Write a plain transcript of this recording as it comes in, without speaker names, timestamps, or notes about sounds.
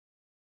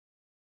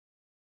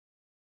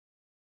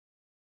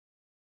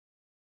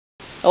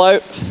Hello.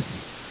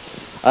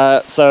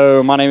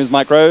 So my name is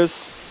Mike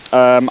Rose.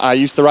 I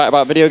used to write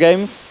about video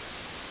games.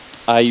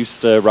 I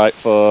used to write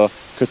for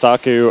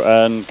Kotaku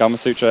and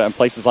Gamasutra and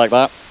places like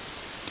that.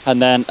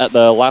 And then at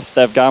the last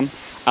DevGam,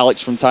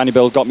 Alex from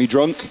tinyBuild got me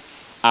drunk,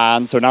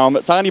 and so now I'm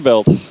at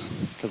tinyBuild,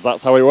 because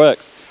that's how it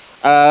works.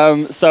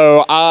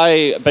 So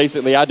I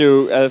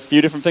do a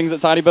few different things at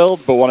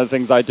tinyBuild, but one of the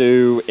things I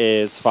do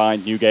is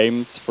find new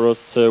games for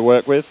us to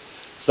work with.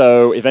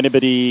 So if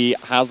anybody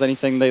has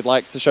anything they'd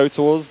like to show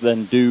to us,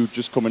 then do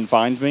just come and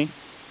find me,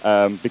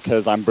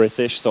 because I'm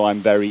British, so I'm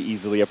very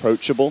easily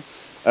approachable.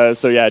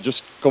 So yeah,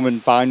 just come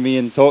and find me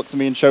and talk to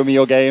me and show me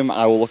your game.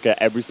 I will look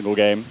at every single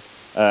game,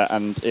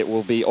 and it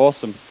will be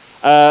awesome.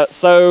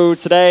 So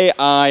today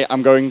I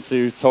am going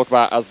to talk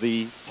about, as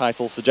the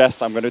title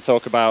suggests, I'm going to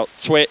talk about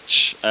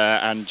Twitch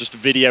and just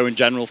video in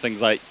general,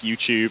 things like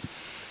YouTube,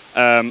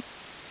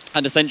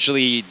 and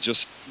essentially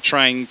just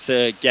trying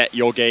to get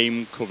your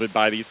game covered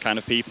by these kind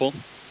of people.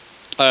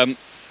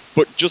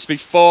 But just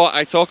before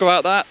I talk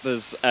about that,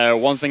 there's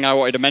one thing I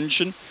wanted to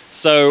mention.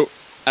 So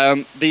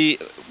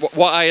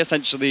what I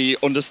essentially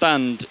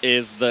understand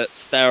is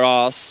that there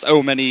are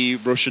so many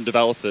Russian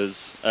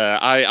developers.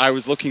 I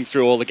was looking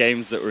through all the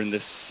games that were in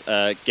this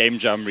game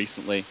jam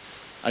recently,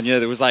 and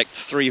there was like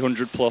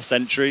 300 plus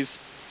entries.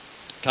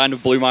 Kind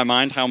of blew my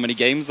mind how many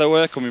games there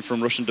were coming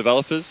from Russian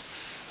developers.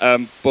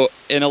 But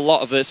in a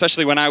lot of the,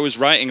 especially when I was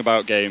writing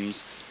about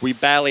games, we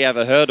barely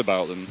ever heard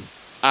about them.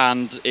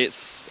 And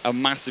it's a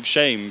massive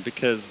shame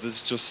because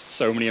there's just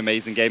so many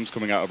amazing games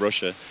coming out of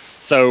Russia.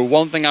 So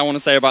one thing I want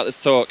to say about this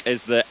talk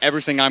is that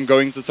everything I'm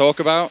going to talk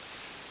about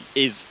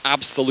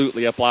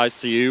absolutely applies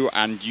to you,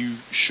 and you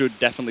should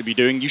definitely be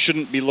doing. You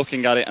shouldn't be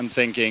looking at it and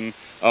thinking,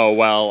 oh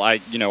well, I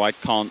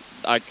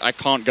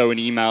can't go and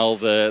email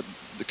the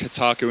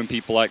Kotaku and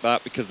people like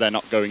that because they're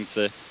not going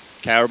to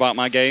care about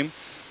my game.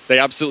 They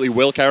absolutely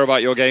will care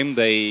about your game.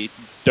 They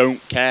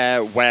don't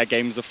care where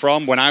games are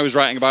from. When I was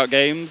writing about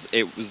games,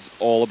 it was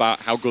all about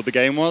how good the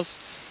game was.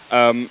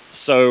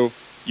 So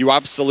you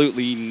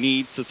absolutely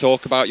need to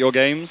talk about your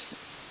games,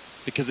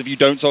 because if you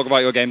don't talk about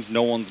your games,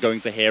 no one's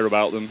going to hear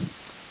about them,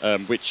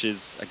 which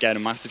is, again, a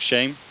massive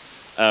shame.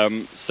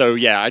 So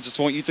yeah, I just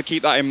want you to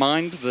keep that in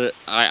mind, that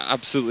I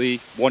absolutely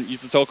want you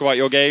to talk about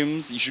your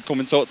games. You should come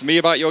and talk to me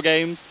about your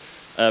games,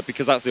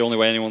 because that's the only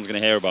way anyone's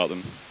going to hear about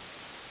them.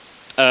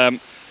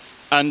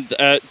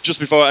 Just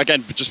before I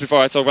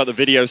talk about the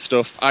video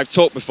stuff, I've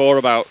talked before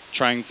about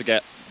trying to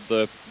get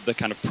the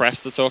kind of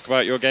press to talk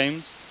about your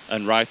games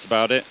and write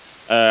about it.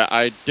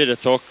 I did a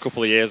talk a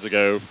couple of years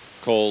ago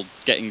called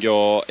Getting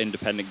Your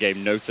Independent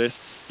Game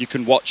Noticed. You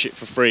can watch it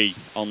for free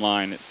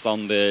online. It's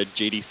on the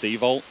GDC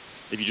Vault.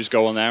 If you just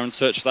go on there and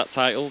search for that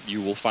title,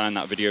 you will find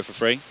that video for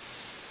free.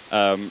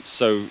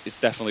 So it's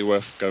definitely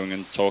worth going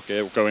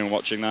and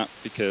watching that,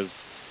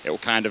 because it will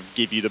kind of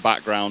give you the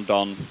background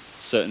on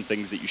certain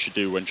things that you should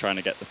do when trying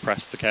to get the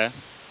press to care.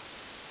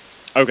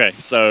 Okay,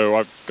 so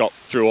I've got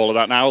through all of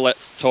that now.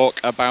 Let's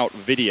talk about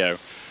video.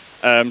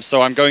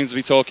 So I'm going to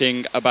be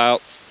talking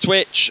about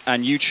Twitch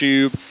and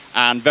YouTube,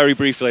 and very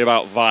briefly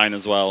about Vine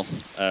as well,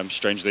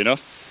 strangely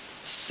enough.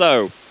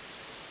 So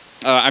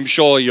I'm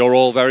sure you're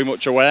all very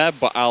much aware,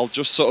 but I'll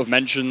just sort of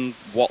mention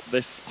what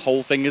this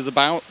whole thing is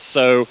about.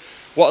 So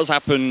what has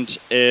happened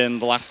in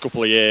the last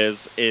couple of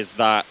years is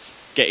that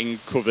getting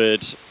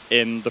covered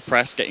in the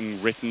press,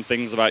 getting written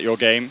things about your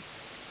game,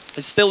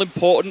 is still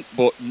important,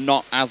 but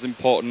not as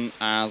important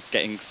as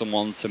getting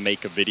someone to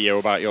make a video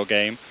about your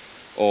game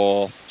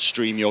or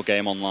stream your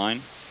game online.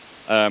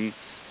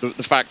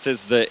 The fact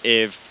is that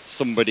if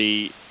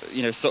somebody,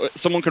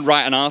 someone can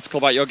write an article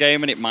about your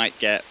game and it might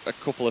get a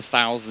couple of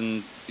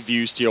thousand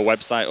views to your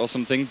website or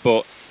something,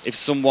 but if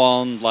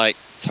someone like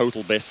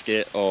Total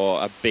Biscuit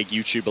or a big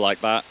YouTuber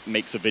like that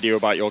makes a video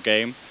about your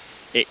game,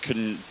 it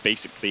can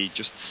basically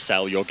just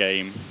sell your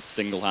game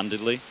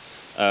single-handedly.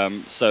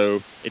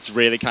 So it's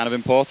really kind of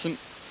important.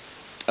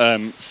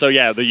 So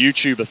yeah, the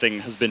YouTuber thing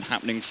has been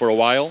happening for a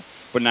while,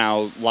 but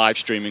now live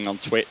streaming on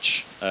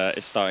Twitch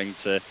is starting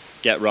to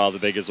get rather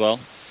big as well.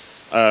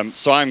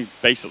 So I'm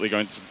basically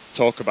going to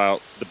talk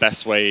about the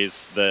best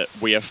ways that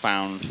we have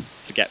found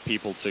to get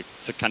people to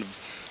kind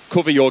of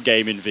cover your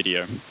game in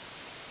video.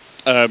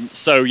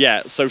 So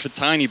for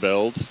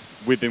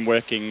tinyBuild, we've been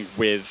working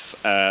with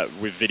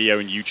video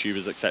and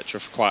YouTubers, etc.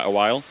 for quite a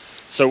while.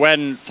 So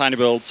when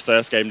tinyBuild's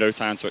first game, No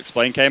Time to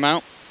Explain, came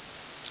out,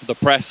 the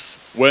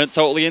press weren't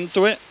totally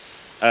into it,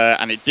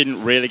 and it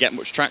didn't really get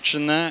much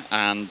traction there,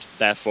 and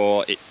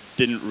therefore it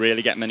didn't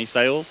really get many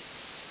sales.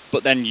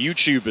 But then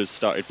YouTubers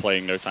started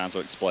playing No Time to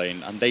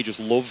Explain, and they just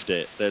loved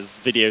it. There's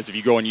videos, if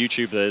you go on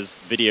YouTube, there's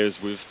videos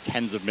with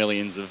tens of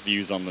millions of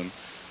views on them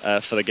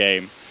for the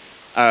game.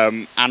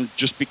 And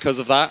just because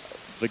of that,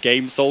 the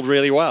game sold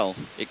really well.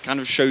 It kind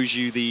of shows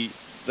you the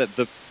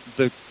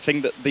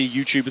thing that the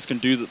YouTubers can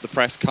do that the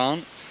press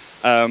can't.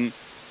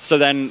 So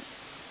then,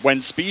 when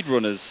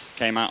speedrunners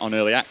came out on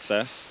early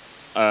access,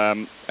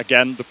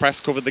 again, the press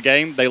covered the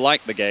game, they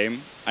liked the game,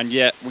 and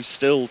yet we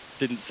still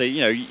didn't see,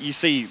 you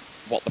see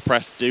what the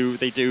press do,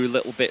 they do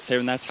little bits here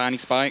and there, tiny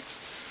spikes,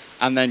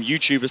 And then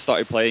YouTube has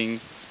started playing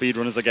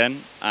speedrunners again,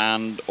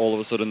 and all of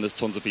a sudden there's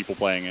tons of people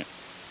playing it.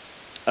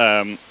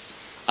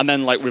 And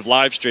then like with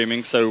live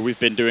streaming, so we've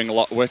been doing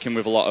working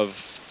with a lot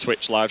of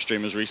Twitch live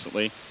streamers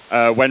recently.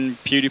 When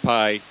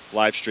PewDiePie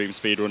live streamed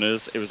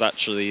speedrunners, it was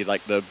actually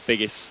like the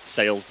biggest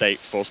sales date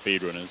for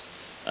speedrunners,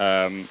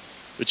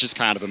 which is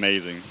kind of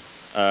amazing.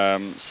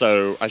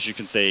 So as you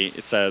can see,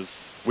 it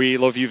says, "We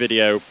love you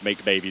video,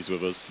 make babies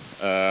with us,"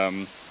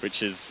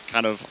 which is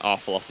kind of our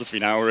philosophy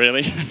now,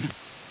 really.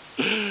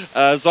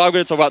 So I'm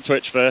going to talk about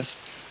Twitch first,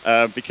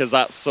 because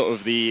that's sort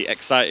of the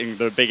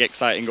big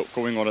exciting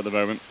upcoming one at the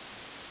moment.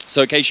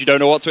 So in case you don't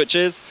know what Twitch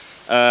is,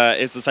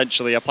 it's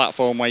essentially a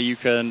platform where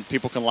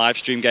people can live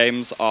stream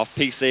games off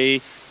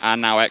PC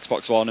and now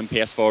Xbox One and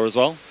PS4 as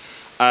well.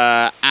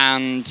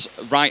 And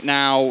right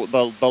now,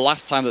 the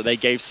last time that they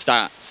gave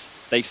stats,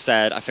 they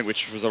said, I think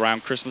which was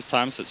around Christmas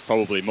time, so it's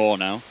probably more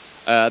now,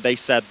 they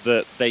said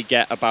that they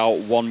get about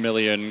 1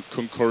 million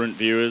concurrent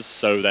viewers,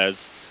 so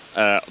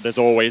there's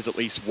always at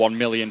least 1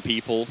 million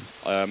people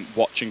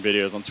watching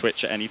videos on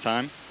Twitch at any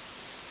time.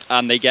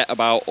 And they get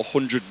about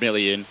 100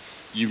 million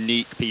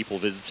unique people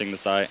visiting the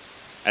site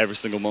every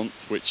single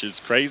month, which is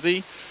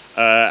crazy.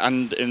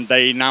 And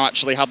they now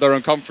actually have their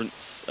own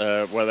conference,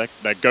 where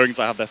they're going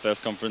to have their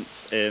first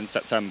conference in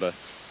September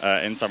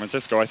in San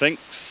Francisco, I think.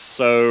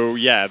 So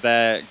yeah,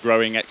 they're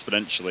growing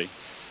exponentially.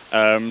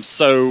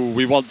 So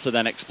we want to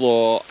then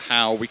explore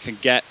how we can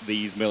get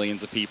these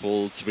millions of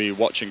people to be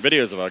watching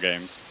videos of our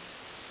games.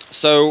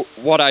 So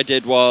what I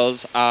did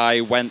was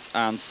I went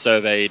and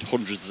surveyed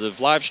hundreds of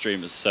live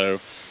streamers. So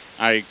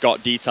I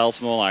got details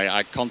from them all,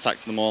 I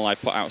contacted them all, I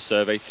put out a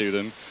survey to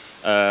them,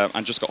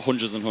 and just got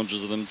hundreds and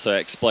hundreds of them to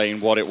explain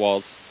what it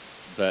was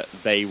that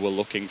they were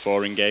looking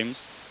for in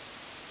games.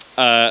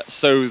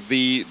 So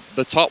the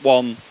top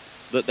one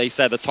that they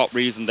said the top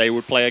reason they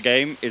would play a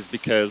game is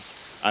because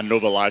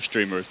another live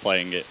streamer is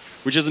playing it,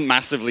 which isn't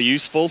massively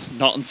useful,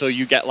 not until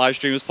you get live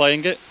streamers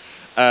playing it.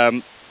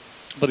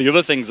 But the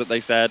other things that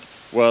they said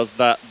was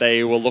that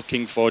they were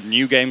looking for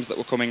new games that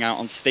were coming out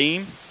on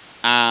Steam,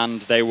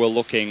 and they were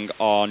looking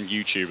on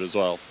YouTube as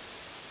well.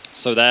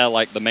 So they're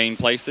like the main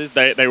places.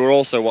 They were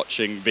also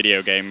watching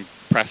video game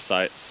press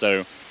sites. So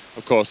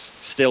of course,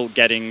 still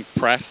getting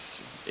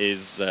press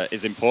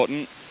is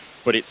important,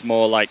 but it's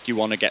more like you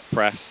want to get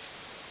press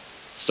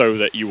so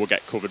that you will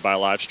get covered by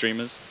live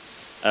streamers.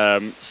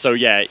 So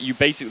yeah, you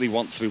basically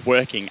want to be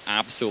working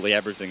absolutely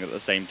everything at the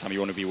same time. You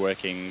want to be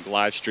working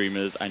live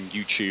streamers and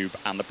YouTube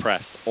and the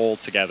press all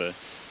together,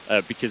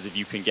 because if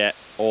you can get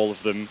all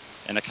of them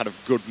in a kind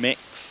of good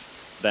mix,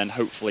 then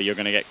hopefully you're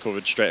going to get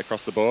covered straight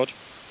across the board.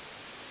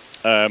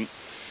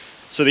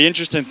 So the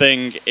interesting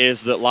thing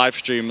is that live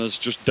streamers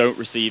just don't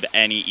receive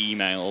any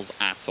emails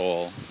at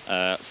all.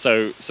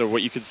 So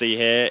what you can see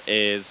here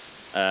is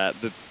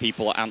the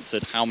people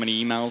answered how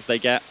many emails they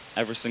get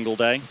every single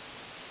day,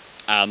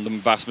 and the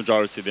vast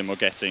majority of them are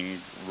getting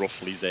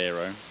roughly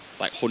 0.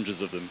 It's like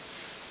hundreds of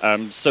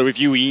them. So if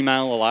you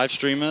email a live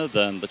streamer,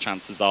 then the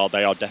chances are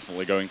they are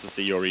definitely going to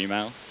see your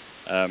email,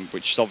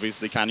 which is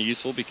obviously kind of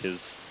useful,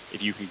 because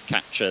if you can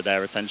capture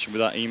their attention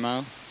with that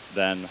email,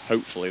 then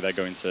hopefully they're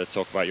going to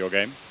talk about your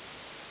game.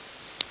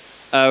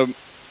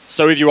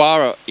 So if you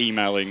are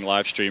emailing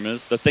live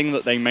streamers, the thing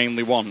that they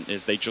mainly want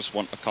is they just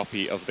want a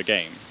copy of the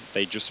game.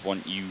 They just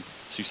want you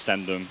to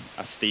send them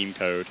a Steam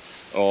code,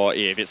 or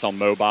if it's on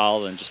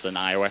mobile, then just an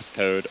iOS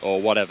code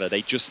or whatever.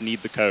 They just need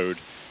the code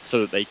so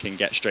that they can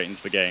get straight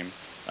into the game,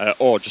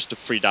 or just a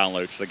free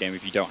download for the game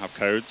if you don't have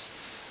codes.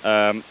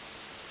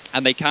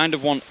 And they kind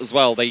of want as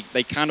well,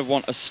 they kind of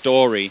want a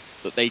story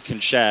that they can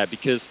share,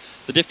 because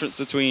the difference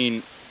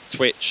between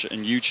Twitch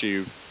and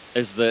YouTube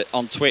is that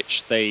on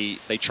Twitch they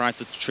try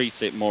to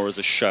treat it more as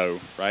a show,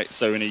 right?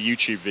 So in a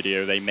YouTube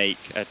video they make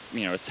a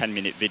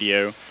 10-minute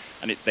video,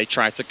 and they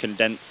try to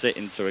condense it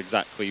into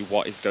exactly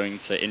what is going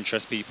to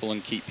interest people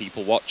and keep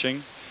people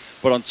watching.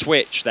 But on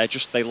Twitch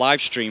they live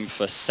stream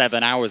for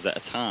 7 hours at a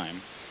time,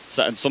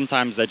 and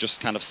sometimes they're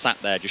just kind of sat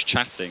there just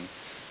chatting.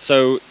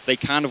 So they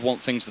kind of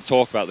want things to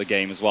talk about the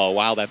game as well.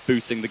 While they're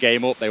booting the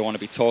game up, they want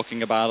to be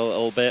talking about it a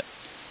little bit.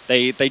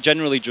 They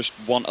generally just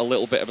want a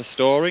little bit of a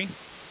story.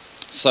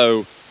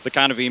 So the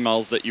kind of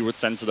emails that you would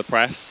send to the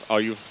press are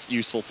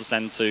useful to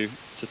send to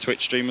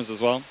Twitch streamers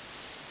as well.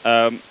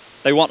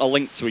 They want a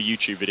link to a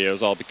YouTube video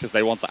as well, because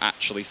they want to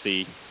actually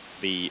see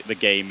the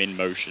game in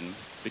motion,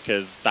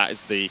 because that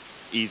is the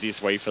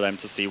easiest way for them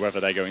to see whether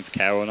they're going to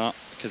care or not.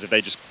 Because if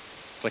they just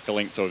click a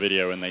link to a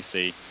video and they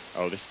see,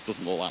 oh, this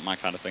doesn't look like my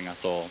kind of thing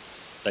at all,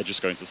 they're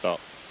just going to stop.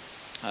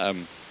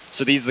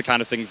 So these are the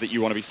kind of things that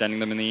you want to be sending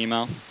them in the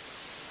email.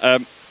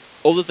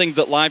 Other thing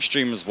that live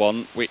streamers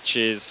want, which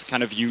is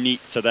kind of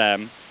unique to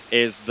them,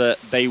 is that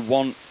they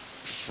want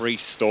free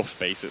stuff,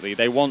 basically.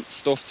 They want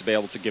stuff to be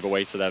able to give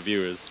away to their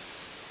viewers.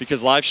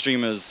 Because live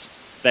streamers,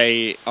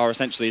 they are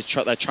essentially,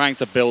 they're trying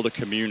to build a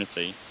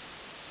community,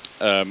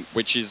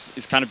 which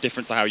is kind of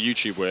different to how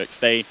YouTube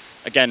works.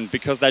 Again,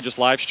 because they're just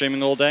live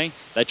streaming all day,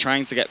 they're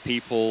trying to get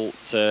people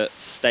to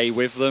stay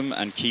with them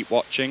and keep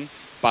watching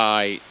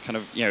by kind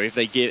of,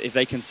 if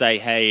they can say,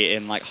 hey,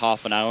 in like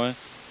half an hour,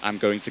 I'm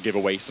going to give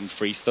away some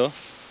free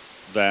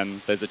stuff,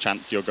 then there's a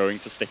chance you're going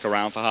to stick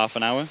around for half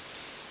an hour.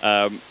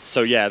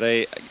 So yeah,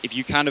 if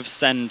you kind of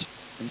send,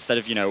 instead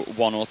of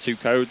 1 or 2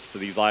 codes to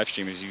these live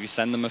streamers, if you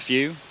send them a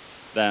few,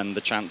 then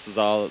the chances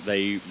are that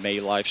they may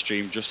live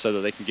stream just so that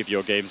they can give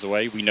your games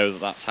away. We know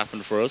that that's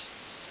happened for us.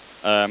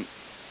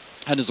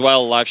 And as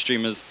well, live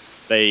streamers,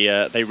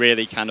 they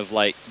really kind of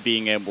like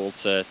being able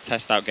to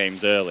test out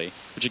games early,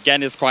 which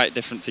again is quite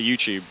different to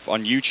YouTube.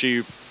 On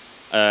YouTube,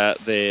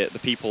 the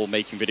people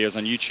making videos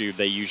on YouTube,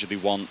 they usually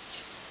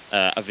want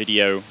a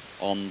video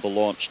on the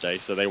launch day,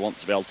 so they want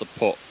to be able to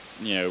put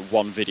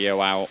one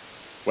video out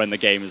when the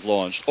game is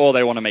launched, or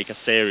they want to make a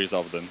series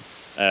of them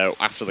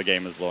after the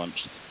game is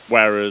launched.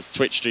 Whereas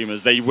Twitch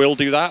streamers, they will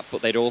do that,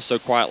 but they'd also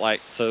quite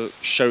like to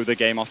show the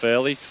game off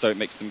early, so it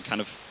makes them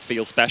kind of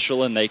feel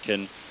special, and they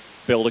can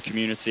build a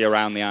community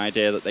around the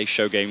idea that they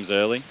show games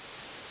early.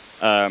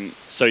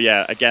 So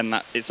yeah, again,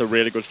 it's a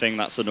really good thing.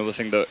 That's another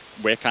thing that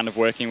we're kind of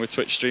working with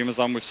Twitch streamers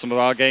on with some of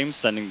our games,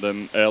 sending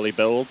them early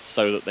builds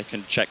so that they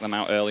can check them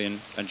out early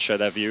and show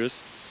their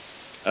viewers.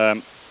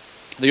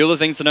 The other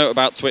thing to note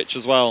about Twitch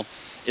as well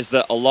is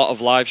that a lot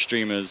of live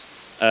streamers,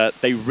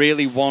 they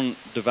really want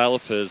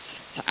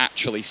developers to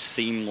actually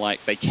seem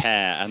like they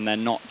care, and they're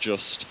not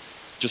just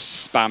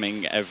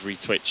spamming every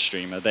Twitch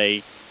streamer.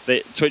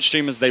 Twitch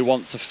streamers, they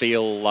want to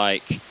feel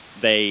like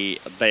they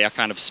are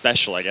kind of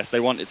special, I guess. They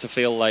want it to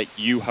feel like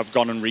you have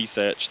gone and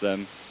researched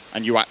them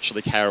and you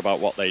actually care about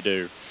what they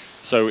do.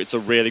 So it's a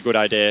really good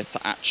idea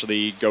to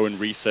actually go and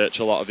research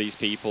a lot of these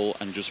people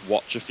and just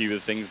watch a few of the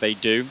things they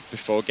do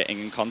before getting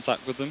in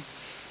contact with them.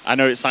 I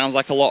know it sounds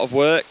like a lot of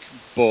work,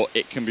 but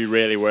it can be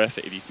really worth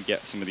it if you can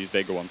get some of these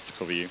bigger ones to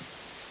cover you.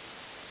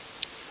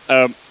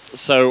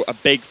 So a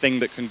big thing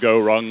that can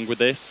go wrong with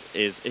this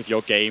is if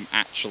your game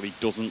actually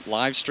doesn't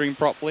live stream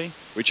properly,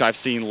 which I've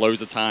seen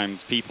loads of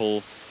times.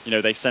 People,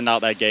 they send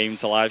out their game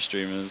to live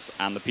streamers,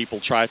 and the people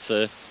try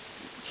to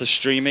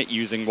stream it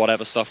using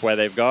whatever software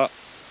they've got,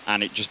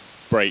 and it just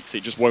breaks.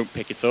 It just won't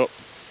pick it up.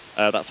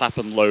 That's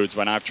happened loads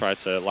when I've tried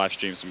to live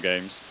stream some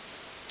games.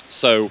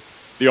 So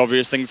the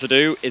obvious thing to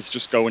do is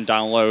just go and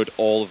download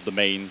all of the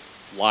main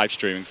live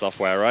streaming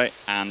software, right?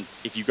 And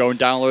if you go and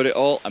download it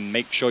all and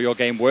make sure your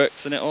game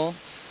works in it all,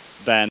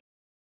 then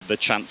the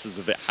chances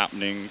of it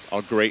happening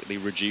are greatly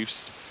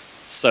reduced.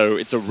 So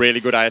it's a really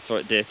good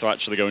idea to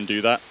actually go and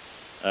do that.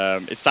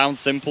 It sounds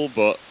simple,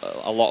 but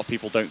a lot of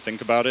people don't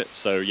think about it.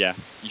 So yeah,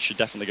 you should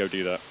definitely go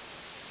do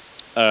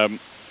that.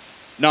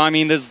 No, I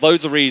mean, there's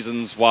loads of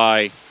reasons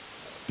why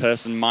a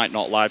person might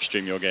not live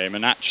stream your game,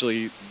 and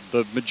actually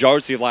the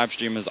majority of live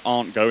streamers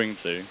aren't going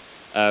to.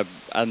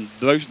 And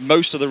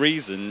most of the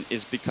reason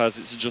is because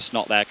it's just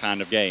not their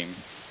kind of game,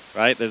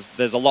 right?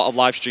 There's a lot of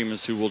live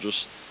streamers who will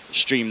just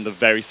stream the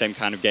very same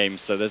kind of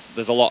games. So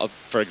there's a lot of,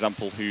 for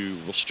example, who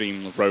will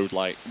stream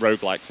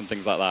roguelikes and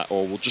things like that,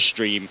 or will just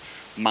stream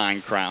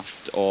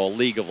Minecraft or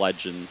League of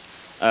Legends.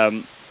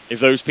 If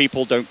those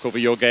people don't cover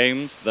your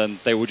games, then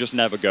they were just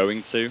never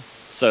going to.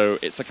 So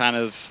it's the kind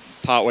of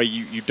part where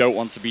you don't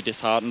want to be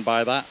disheartened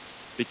by that,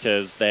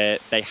 because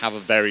they have a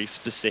very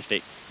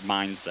specific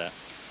mindset.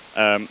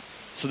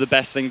 So the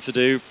best thing to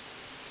do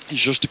is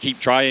just to keep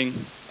trying.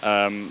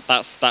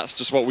 That's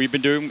just what we've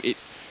been doing.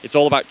 It's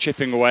all about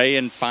chipping away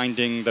and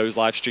finding those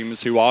live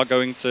streamers who are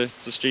going to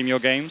stream your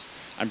games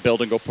and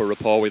building up a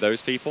rapport with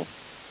those people.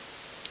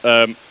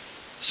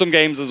 Some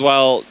games as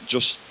well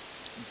just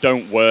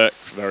don't work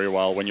very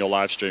well when you're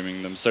live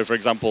streaming them. So for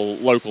example,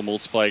 local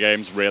multiplayer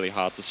games, really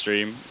hard to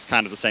stream. It's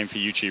kind of the same for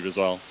YouTube as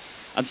well.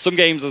 And some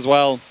games as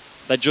well,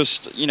 they're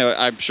just,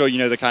 I'm sure you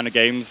know the kind of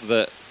games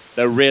that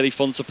they're really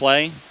fun to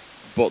play,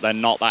 but they're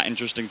not that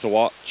interesting to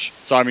watch.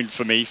 So I mean,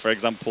 for me, for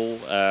example,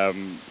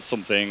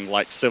 something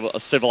like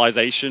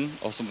Civilization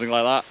or something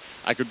like that,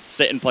 I could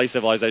sit and play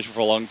Civilization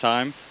for a long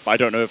time, but I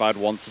don't know if I'd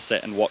want to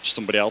sit and watch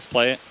somebody else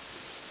play it.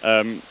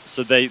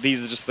 So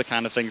these are just the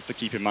kind of things to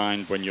keep in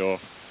mind when you're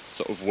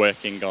sort of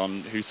working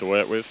on who to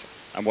work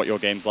with and what your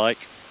game's like.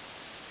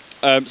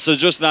 So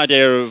just an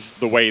idea of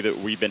the way that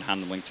we've been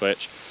handling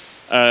Twitch.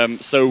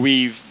 So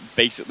we've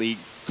basically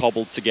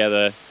cobbled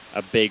together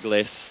a big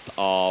list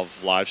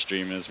of live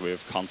streamers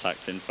with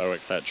contact info,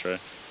 etc.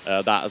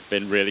 That has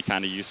been really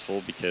kind of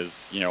useful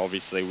because,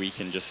 obviously we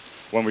can just,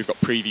 when we've got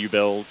preview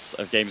builds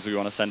of games we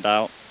want to send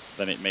out,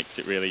 then it makes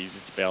it really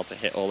easy to be able to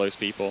hit all those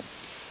people.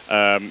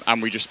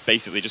 And we just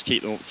basically just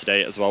keep them up to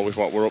date as well with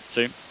what we're up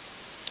to.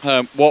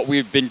 What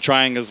we've been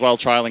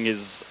trialing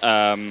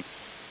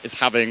is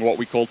having what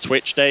we call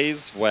Twitch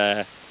days,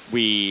 where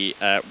we,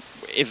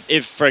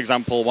 if for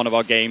example one of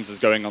our games is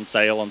going on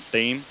sale on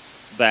Steam,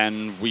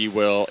 then we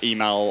will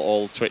email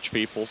all Twitch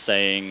people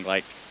saying,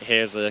 like,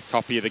 here's a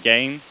copy of the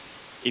game.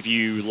 If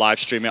you live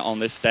stream it on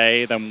this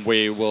day, then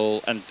we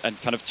will, and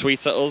kind of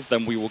tweet at us,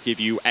 then we will give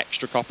you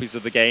extra copies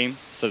of the game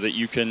so that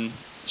you can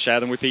share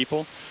them with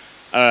people.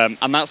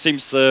 And that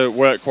seems to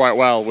work quite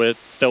well. We're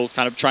still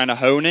kind of trying to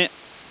hone it,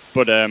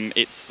 but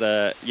it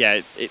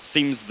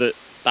seems that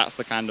that's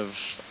the kind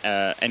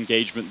of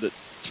engagement that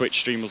Twitch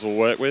streamers will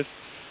work with.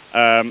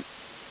 And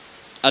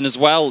as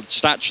well,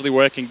 just actually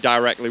working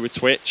directly with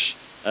Twitch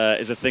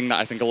is a thing that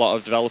I think a lot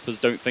of developers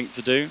don't think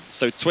to do.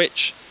 So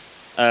Twitch,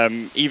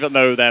 even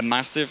though they're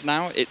massive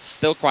now, it's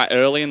still quite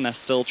early and they're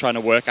still trying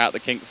to work out the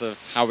kinks of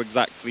how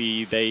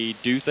exactly they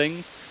do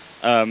things.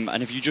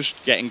 And if you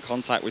just get in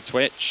contact with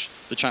Twitch,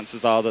 the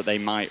chances are that they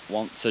might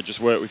want to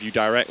just work with you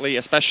directly,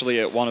 especially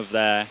at one of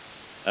their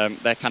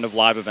kind of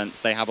live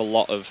events. They have a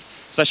lot of,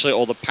 especially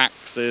all the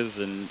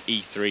PAXs and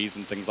E3s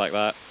and things like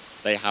that,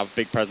 they have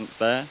big presence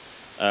there.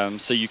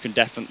 So you can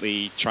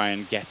definitely try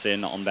and get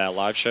in on their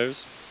live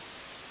shows.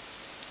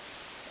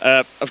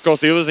 Of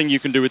course, the other thing you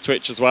can do with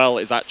Twitch as well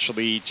is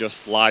actually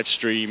just live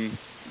stream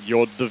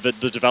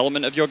the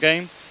development of your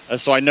game.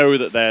 So I know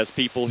that there's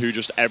people who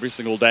just every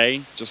single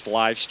day just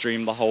live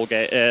stream the whole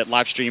game,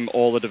 live stream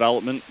all the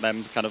development,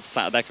 them kind of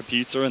sat at their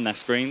computer and their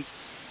screens.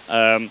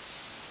 At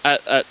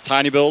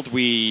tinyBuild,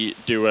 we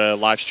do a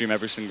live stream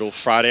every single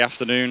Friday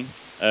afternoon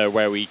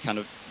where we kind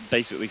of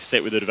basically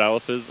sit with the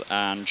developers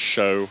and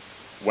show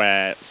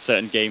where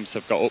certain games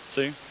have got up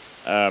to.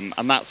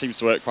 And that seems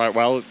to work quite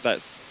well.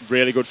 That's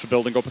really good for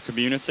building up a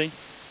community.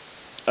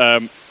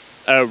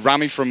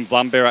 Rami from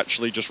Vlambeer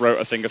actually just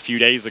wrote a thing a few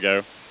days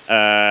ago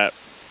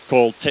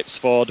called Tips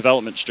for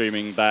Development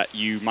Streaming that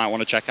you might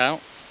want to check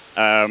out,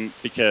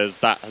 because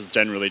that has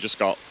generally just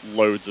got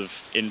loads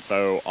of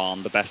info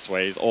on the best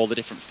ways, all the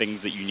different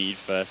things that you need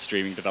for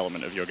streaming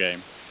development of your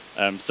game.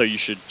 So you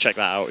should check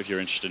that out if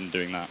you're interested in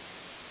doing that.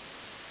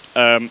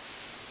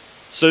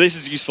 So this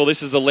is useful.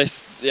 This is a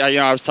list.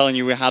 I was telling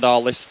you we had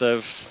our list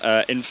of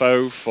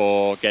info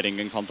for getting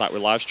in contact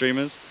with live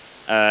streamers.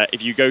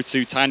 If you go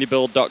to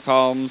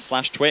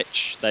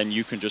tinybuild.com/Twitch, then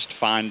you can just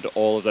find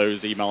all of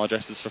those email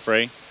addresses for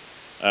free.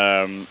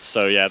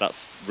 So yeah,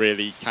 that's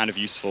really kind of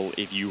useful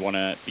if you want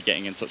to be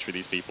getting in touch with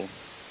these people.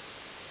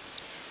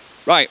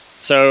 Right,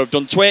 so I've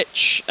done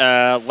Twitch.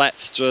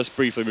 Let's just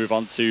briefly move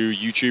on to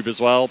YouTube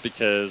as well,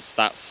 because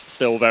that's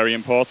still very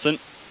important.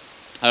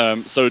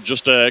 So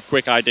just a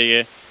quick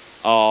idea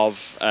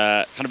of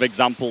kind of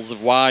examples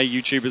of why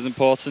YouTube is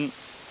important.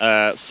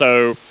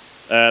 So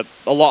a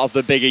lot of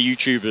the bigger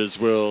YouTubers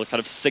will kind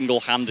of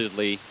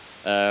single-handedly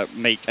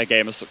make a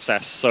game a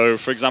success. So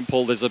for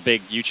example, there's a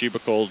big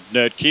YouTuber called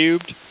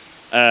NerdCubed,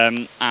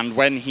 and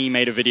when he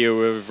made a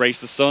video of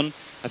Race the Sun,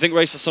 I think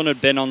Race the Sun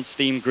had been on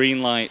Steam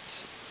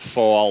Greenlight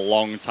for a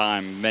long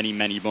time, many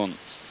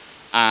months,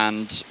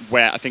 and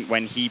where I think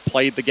when he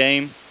played the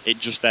game, it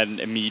just then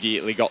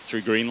immediately got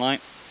through Greenlight.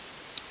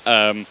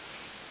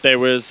 There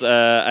was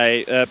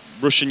a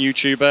Russian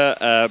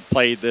YouTuber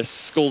played the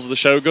Skulls of the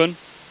Shogun,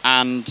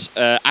 and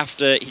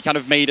after he kind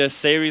of made a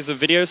series of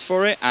videos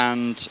for it,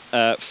 and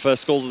for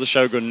Skulls of the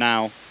Shogun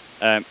now,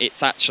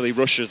 it's actually,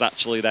 Russia's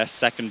actually their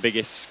second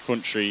biggest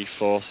country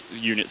for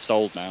units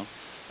sold now.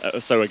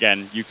 So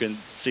again, you can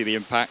see the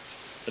impact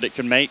that it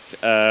can make.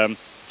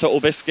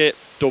 Total Biscuit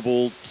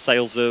doubled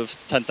sales of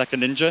 10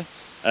 Second Ninja.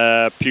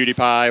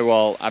 PewDiePie,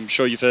 well, I'm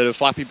sure you've heard of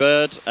Flappy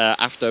Bird.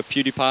 After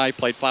PewDiePie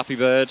played Flappy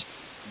Bird,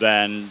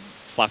 then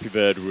Flappy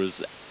Bird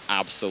was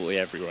absolutely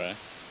everywhere.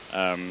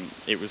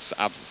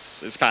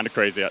 It's kind of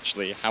crazy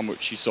actually how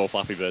much you saw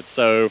Flappy Bird.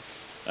 So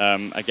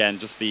again,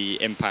 just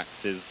the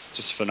impact is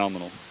just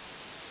phenomenal.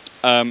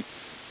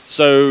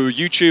 So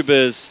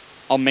YouTubers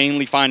are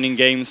mainly finding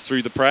games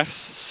through the press.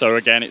 So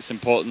again, it's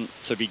important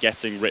to be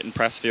getting written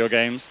press for your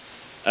games.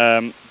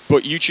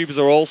 But YouTubers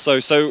are also,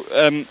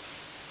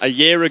 a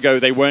year ago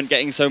they weren't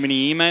getting so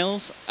many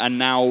emails, and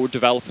now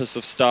developers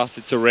have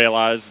started to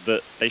realize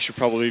that they should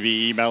probably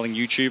be emailing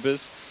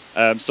YouTubers.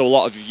 So a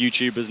lot of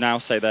YouTubers now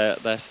say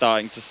they're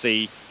starting to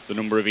see the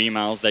number of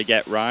emails they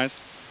get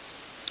rise.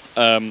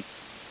 And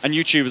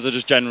YouTubers are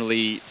just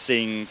generally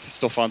seeing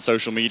stuff on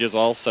social media as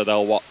well, so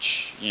they'll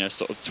watch,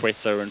 sort of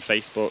Twitter and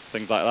Facebook,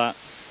 things like that,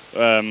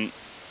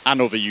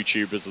 and other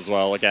YouTubers as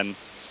well. Again,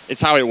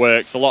 it's how it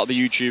works. A lot of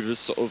the YouTubers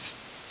sort of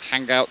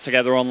hang out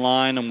together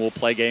online and will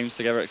play games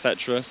together,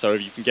 etc. So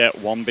if you can get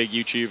one big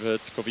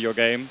YouTuber to cover your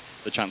game,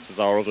 the chances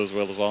are others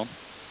will as well.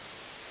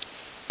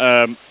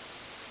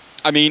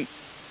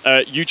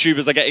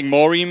 YouTubers are getting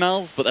more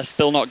emails, but they're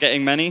still not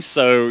getting many.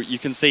 So you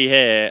can see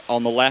here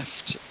on the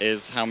left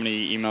is how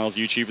many emails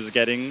YouTubers are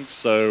getting.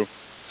 So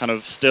kind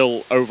of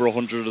still over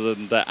 100 of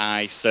them that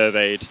I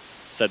surveyed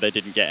said they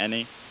didn't get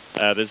any.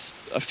 There's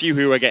a few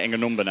who are getting a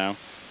number now.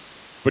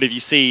 But if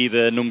you see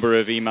the number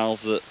of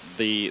emails that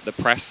the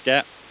press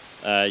get,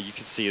 you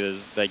can see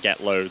they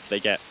get loads. They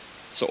get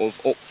sort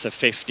of up to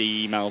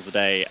 50 emails a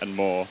day and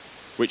more,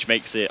 which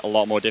makes it a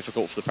lot more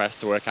difficult for the press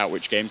to work out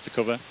which games to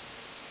cover.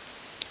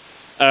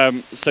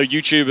 So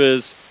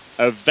YouTubers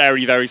are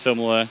very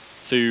similar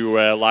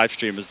to live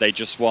streamers. They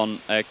just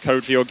want a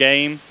code for your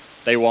game.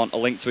 They want a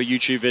link to a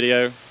YouTube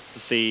video to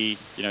see,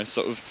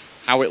 sort of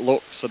how it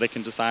looks, so they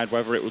can decide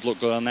whether it would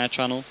look good on their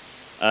channel.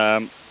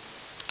 And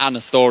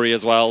a story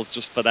as well,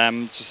 just for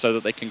them, just so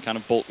that they can kind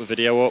of bulk the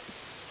video up.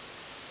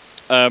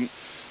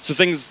 So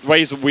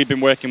ways that we've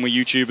been working with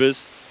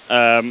YouTubers,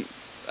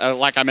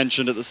 like I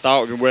mentioned at the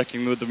start, we've been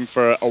working with them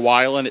for a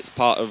while, and it's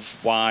part of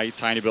why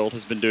tinyBuild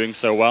has been doing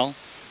so well.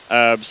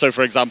 So,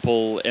 for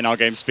example, in our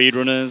game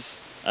Speedrunners,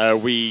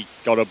 we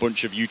got a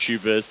bunch of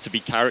YouTubers to be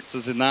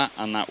characters in that,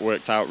 and that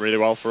worked out really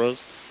well for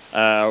us.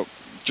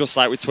 Just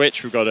like with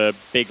Twitch, we've got a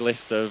big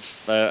list of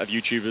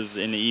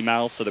YouTubers in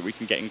email so that we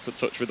can get in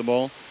touch with them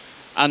all.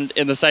 And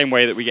in the same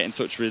way that we get in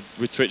touch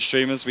with Twitch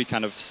streamers, we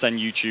kind of send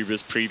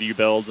YouTubers preview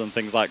builds and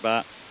things like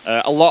that.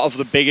 A lot of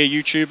the bigger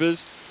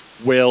YouTubers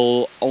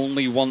will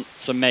only want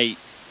to make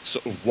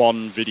sort of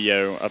one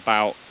video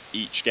about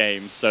each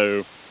game,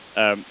 so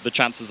the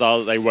chances are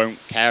that they won't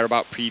care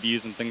about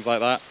previews and things like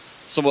that.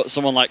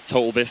 Someone like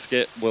Total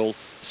Biscuit will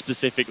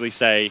specifically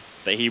say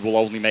that he will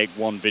only make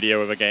one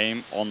video of a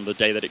game on the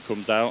day that it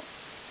comes out.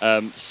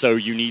 So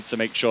you need to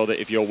make sure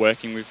that if you're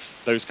working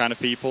with those kind of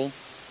people,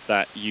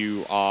 that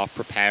you are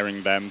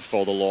preparing them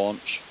for the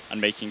launch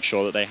and making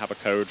sure that they have a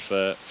code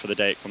for the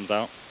day it comes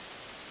out.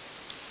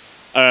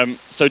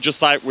 So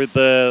just like with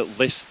the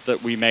list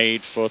that we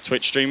made for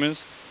Twitch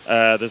streamers,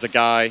 there's a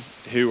guy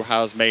who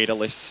has made a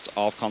list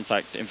of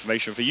contact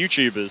information for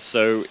YouTubers.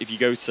 So if you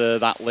go to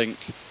that link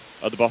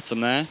at the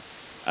bottom there,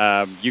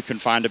 you can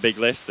find a big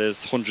list.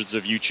 There's hundreds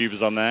of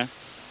YouTubers on there.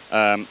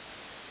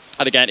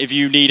 And again, if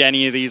you need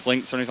any of these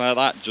links or anything like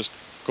that, just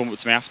come up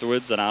to me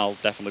afterwards and I'll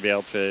definitely be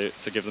able to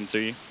give them to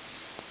you.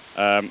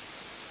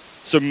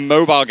 So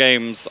mobile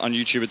games on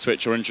YouTube and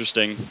Twitch are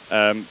interesting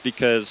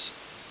because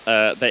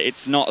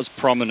it's not as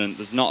prominent.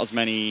 There's not as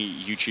many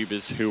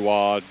YouTubers who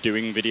are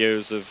doing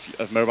videos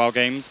of mobile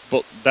games,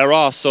 but there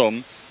are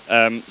some.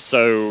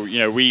 So you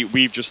know,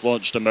 we've just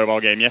launched a mobile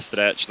game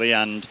yesterday actually,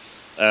 and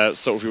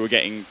sort of we were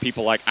getting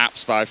people like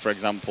AppSpy, for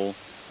example,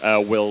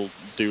 will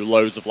do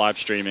loads of live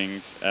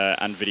streaming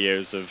and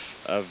videos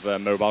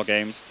of mobile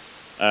games.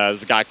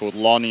 There's a guy called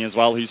Lonnie as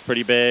well who's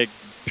pretty big.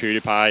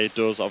 PewDiePie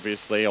does,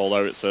 obviously,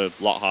 although it's a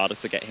lot harder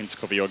to get him to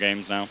cover your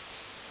games now.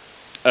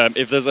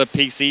 If there's a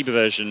PC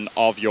version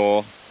of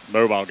your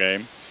mobile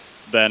game,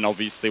 then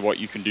obviously what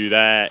you can do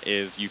there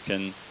is you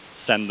can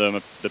send them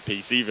the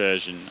PC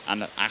version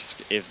and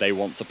ask if they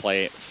want to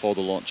play it for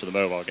the launch of the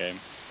mobile game,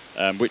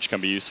 which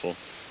can be useful.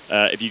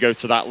 If you go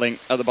to that link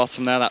at the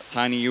bottom there, that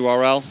tiny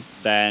URL,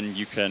 then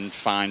you can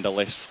find a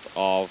list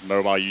of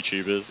mobile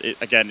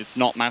YouTubers. Again, it's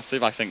not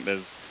massive. I think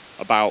there's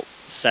about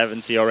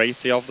 70 or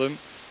 80 of them,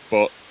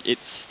 but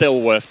it's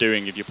still worth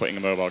doing if you're putting a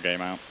mobile game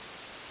out.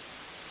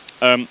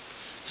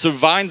 So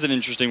Vine's an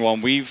interesting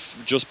one. We've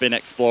just been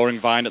exploring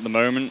Vine at the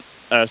moment.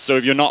 So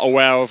if you're not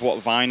aware of what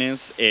Vine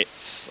is,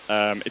 it's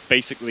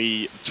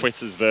basically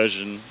Twitter's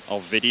version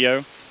of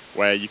video,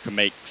 where you can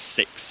make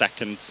small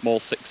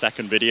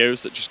 6-second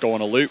videos that just go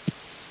on a loop.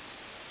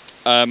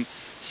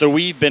 So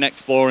we've been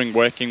exploring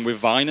working with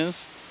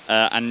Viners,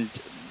 and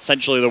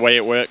essentially the way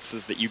it works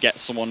is that you get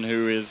someone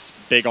who is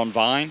big on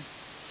Vine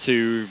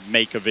to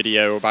make a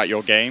video about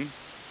your game,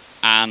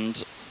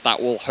 and that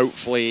will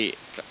hopefully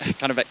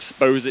kind of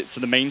expose it to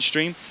the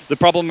mainstream. The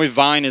problem with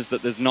Vine is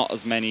that there's not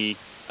as many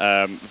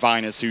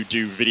Viners who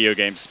do video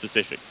games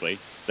specifically.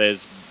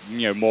 There's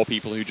more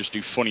people who just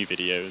do funny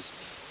videos.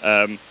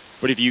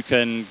 But if you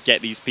can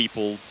get these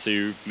people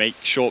to make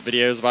short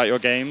videos about your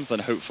games, then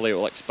hopefully it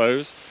will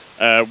expose.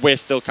 We're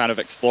still kind of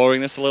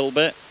exploring this a little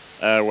bit.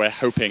 We're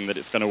hoping that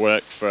it's going to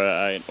work for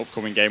an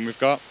upcoming game we've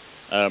got,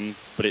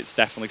 but it's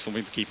definitely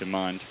something to keep in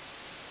mind.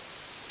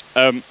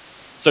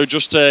 So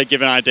just to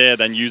give an idea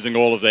then, using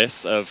all of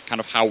this of kind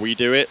of how we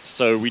do it,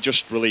 so we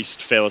just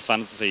released Fearless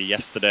Fantasy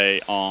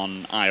yesterday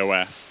on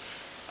iOS.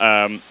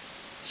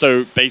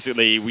 So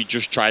basically we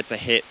just tried to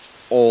hit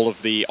all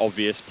of the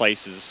obvious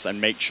places and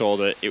make sure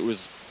that it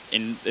was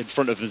in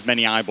front of as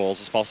many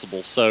eyeballs as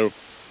possible. So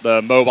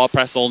the mobile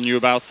press all knew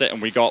about it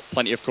and we got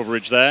plenty of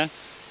coverage there.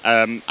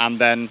 And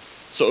then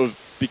sort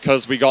of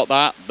because we got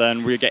that,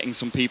 then we're getting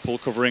some people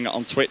covering it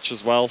on Twitch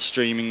as well,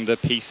 streaming the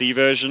PC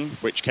version,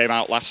 which came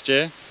out last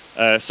year.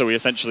 So we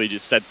essentially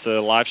just said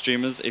to live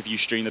streamers, if you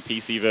stream the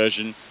PC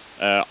version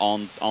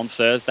on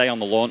Thursday, on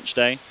the launch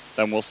day,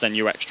 then we'll send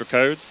you extra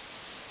codes.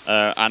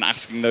 And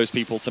asking those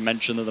people to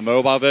mention that the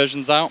mobile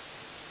version's out.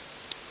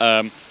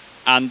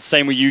 And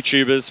same with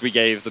YouTubers, we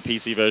gave the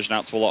PC version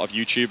out to a lot of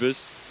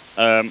YouTubers.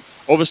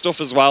 Other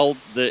stuff as well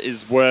that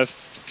is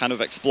worth kind of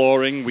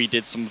exploring, we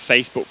did some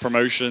Facebook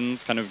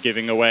promotions, kind of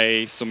giving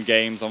away some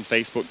games on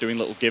Facebook, doing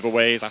little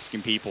giveaways,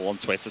 asking people on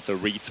Twitter to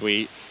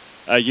retweet,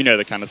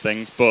 the kind of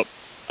things. But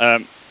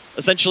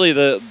essentially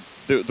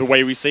the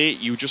way we see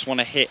it, you just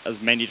want to hit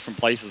as many different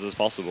places as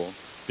possible.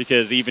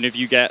 Because even if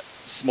you get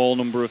a small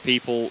number of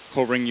people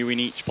covering you in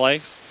each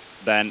place,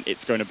 then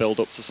it's going to build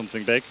up to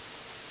something big.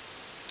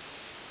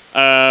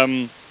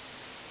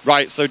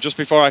 Right, so just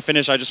before I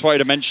finish, I just wanted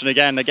to mention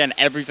again,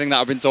 everything that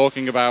I've been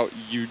talking about,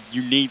 you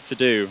need to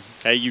do.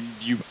 Okay,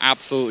 you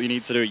absolutely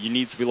need to do it. You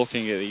need to be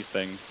looking at these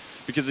things,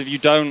 because if you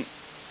don't,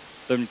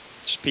 then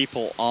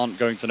people aren't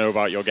going to know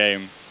about your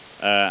game,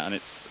 and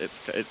it's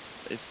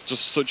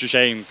just such a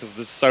shame because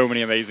there's so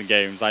many amazing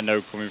games I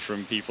know coming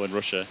from people in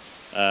Russia.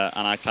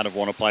 And I kind of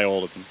want to play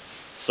all of them.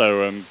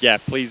 So, yeah,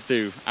 please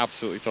do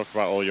absolutely talk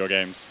about all your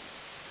games.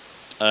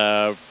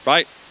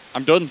 Right,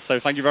 I'm done, so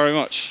thank you very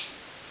much.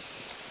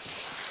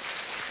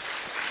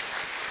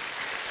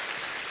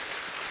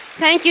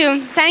 Thank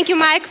you,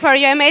 Mike, for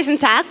your amazing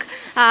talk.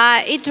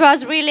 It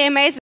was really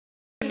amazing.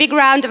 A big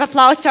round of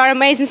applause to our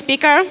amazing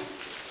speaker.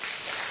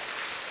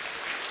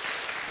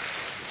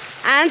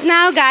 And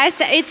now,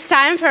 guys, it's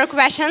time for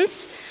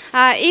questions.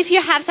 If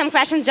you have some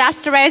questions,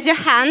 just raise your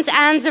hand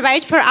and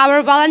wait for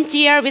our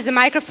volunteer with the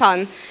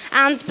microphone.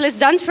 And please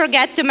don't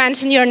forget to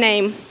mention your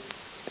name.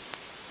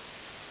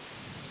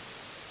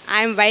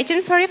 I'm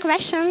waiting for your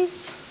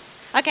questions.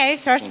 Okay,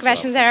 first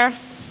question there.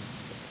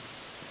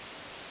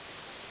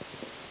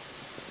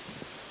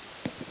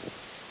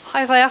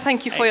 Hi there,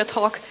 thank you for your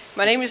talk.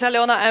 My name is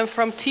Alena, I'm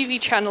from TV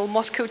channel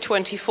Moscow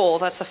 24,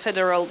 that's a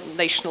federal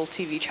national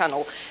TV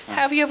channel.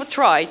 Have you ever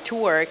tried to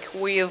work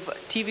with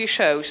TV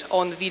shows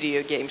on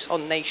video games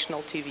on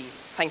national TV?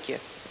 Thank you.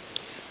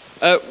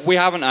 We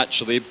haven't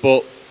actually,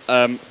 but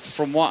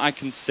from what I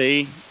can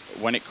see,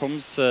 when it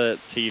comes to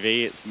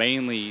TV, it's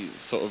mainly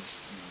sort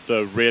of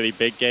the really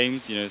big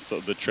games, you know,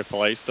 sort of the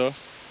AAA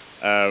stuff.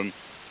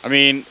 I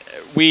mean,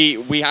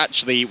 we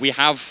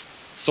have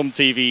some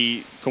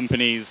TV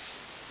companies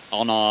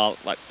on our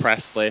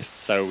press list,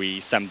 so we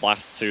send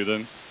blasts to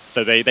them,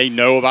 so they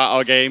know about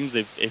our games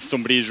if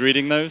somebody is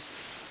reading those.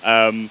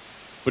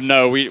 But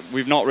no,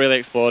 we've not really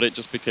explored it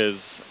just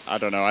because I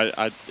don't know.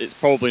 It's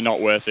probably not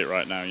worth it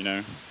right now. You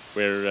know,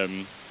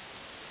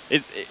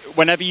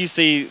 whenever you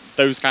see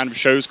those kind of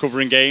shows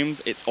covering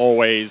games, it's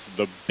always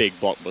the big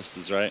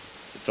blockbusters, right?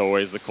 It's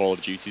always the Call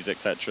of Duties,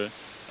 etc.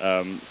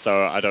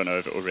 So I don't know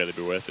if it will really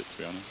be worth it, to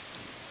be honest.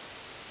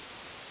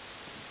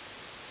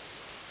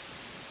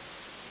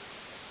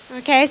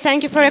 Okay,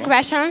 thank you for your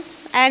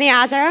questions. Any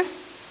other?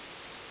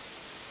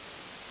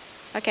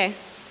 Okay.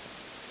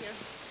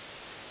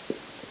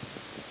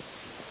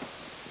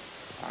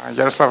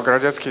 Yaroslav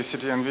Gorodetsky,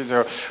 City and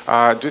Video.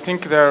 Do you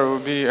think there will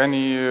be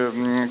any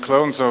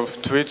clones of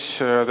Twitch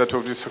that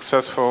will be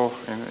successful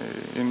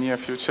in near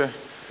future?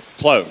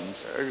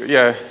 Clones?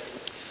 Yeah.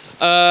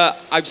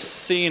 I've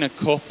seen a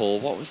couple.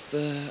 What was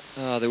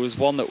there was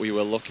one that we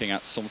were looking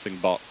at, something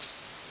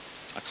box.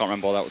 I can't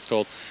remember what that was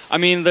called. I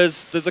mean,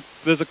 there's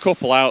a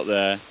couple out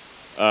there,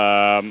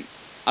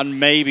 and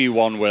maybe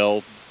one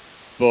will,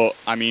 but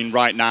I mean,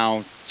 right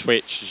now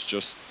Twitch is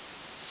just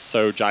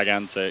so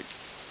gigantic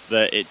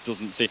that it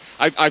doesn't seem.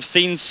 I've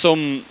seen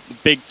some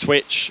big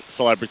Twitch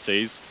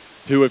celebrities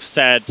who have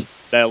said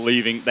they're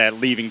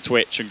leaving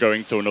Twitch and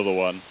going to another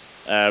one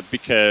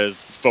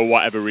because for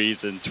whatever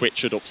reason Twitch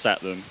should upset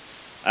them.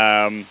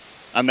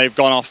 And they've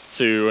gone off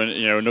to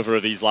another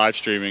of these live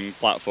streaming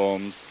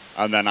platforms,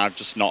 and then I've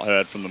just not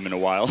heard from them in a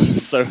while.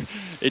 So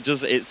it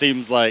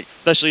seems like,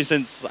 especially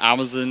since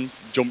Amazon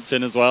jumped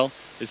in as well,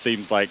 it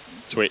seems like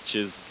Twitch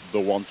is the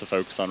one to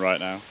focus on right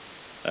now.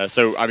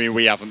 So I mean,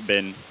 we haven't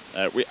been,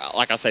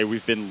 like I say,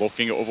 we've been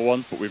looking at other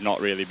ones, but we've not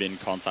really been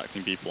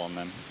contacting people on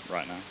them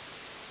right now.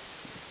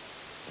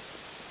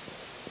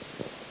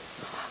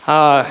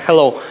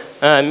 Hello.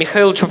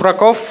 Mikhail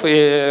Chuprakov,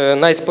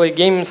 Nice Play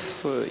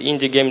Games,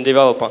 indie game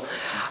developer.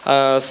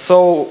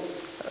 So,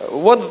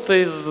 what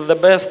is the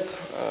best,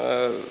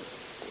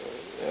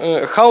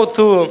 how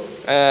to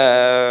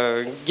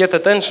get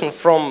attention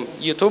from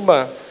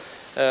YouTuber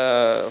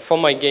for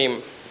my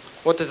game?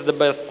 What is the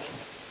best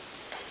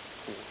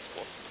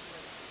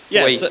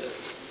way?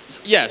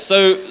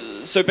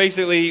 So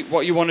basically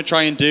what you want to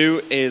try and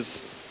do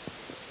is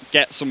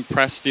get some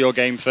press for your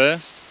game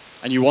first,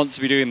 and you want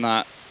to be doing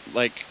that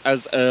like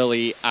as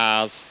early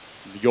as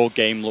your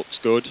game looks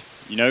good,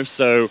 you know,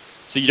 so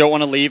you don't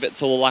want to leave it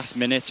till the last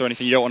minute or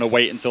anything. You don't want to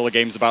wait until the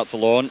game's about to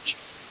launch.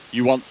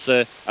 You want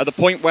to, at the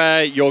point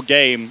where your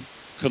game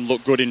can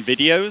look good in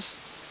videos,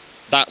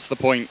 that's the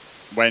point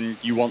when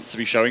you want to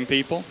be showing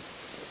people.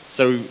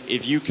 So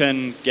if you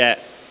can get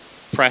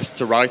press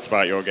to write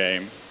about your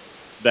game,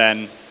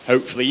 then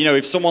hopefully, you know,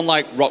 if someone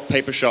like Rock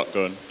Paper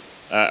Shotgun,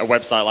 a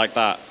website like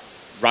that,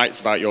 writes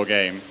about your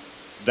game,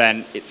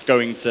 then it's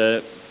going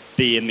to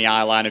be in the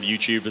eye line of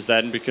YouTubers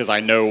then, because I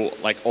know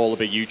like all the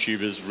big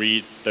YouTubers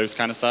read those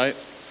kind of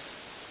sites.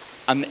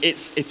 And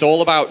it's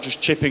all about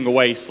just chipping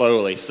away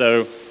slowly.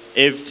 So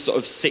if sort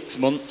of 6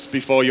 months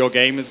before your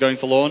game is going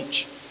to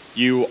launch,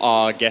 you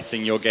are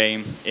getting your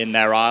game in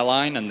their eye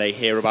line and they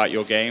hear about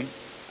your game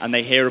and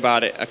they hear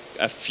about it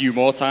a few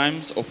more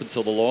times up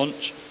until the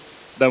launch,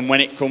 then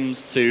when it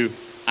comes to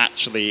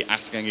actually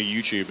asking a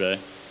YouTuber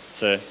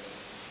to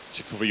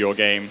cover your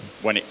game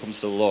when it comes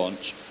to the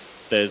launch,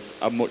 there's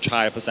a much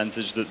higher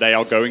percentage that they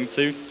are going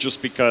to,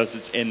 just because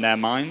it's in their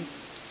minds.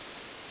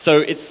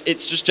 So it's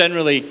just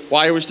generally,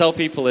 what I always tell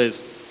people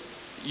is,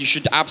 you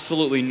should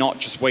absolutely not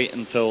just wait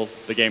until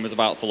the game is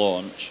about to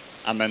launch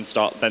and then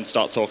start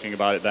talking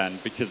about it then,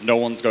 because no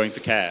one's going to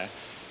care.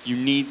 You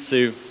need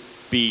to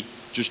be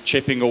just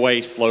chipping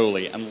away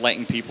slowly and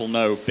letting people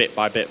know bit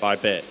by bit by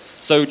bit.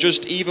 So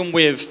just even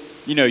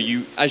with, you know,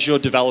 as you're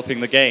developing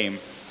the game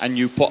and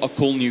you put a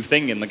cool new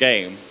thing in the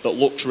game that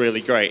looks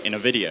really great in a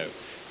video,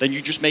 then you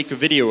just make a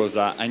video of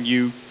that and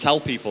you tell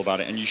people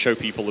about it and you show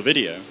people the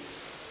video.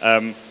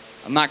 And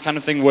that kind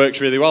of thing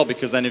works really well,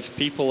 because then if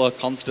people are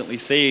constantly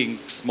seeing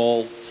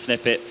small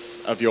snippets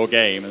of your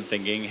game and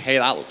thinking, hey,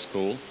 that looks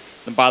cool,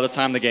 then by the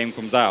time the game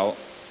comes out,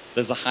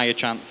 there's a higher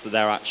chance that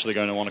they're actually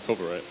going to want to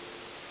cover it.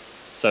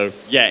 So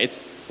yeah,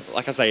 it's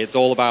like I say, it's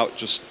all about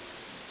just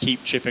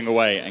keep chipping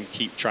away and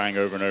keep trying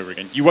over and over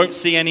again. You won't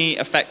see any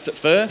effect at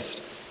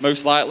first,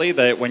 most likely,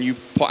 that when you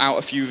put out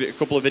a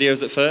couple of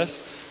videos at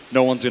first,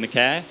 no one's going to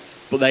care.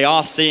 But they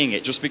are seeing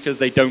it. Just because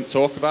they don't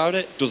talk about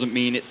it doesn't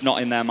mean it's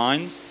not in their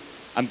minds.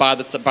 And by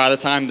the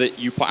time that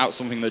you put out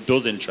something that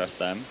does interest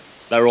them,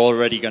 they're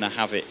already going to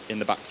have it in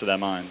the backs of their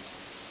minds.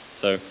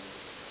 So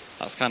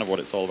that's kind of what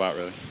it's all about,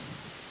 really.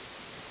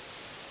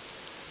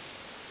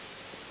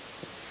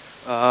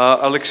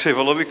 Alexei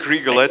Volovic,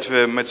 Riga,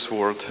 Latvia,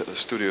 MedSword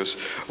Studios.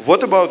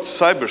 What about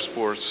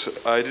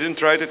cybersports? I didn't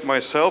try it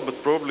myself,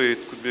 but probably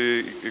it could be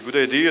a good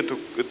idea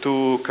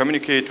to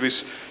communicate with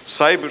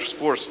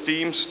cybersports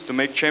teams to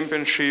make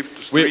championship,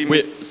 to stream.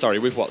 Sorry,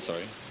 with what,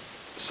 sorry?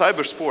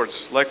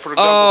 Cybersports, like for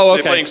example,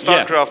 they're playing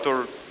StarCraft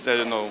or, I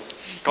don't know,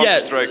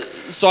 Counter-Strike.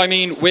 So I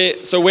mean,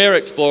 we're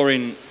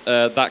exploring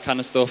that kind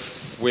of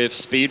stuff with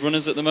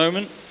speedrunners at the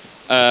moment.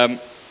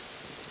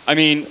 I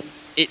mean,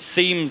 it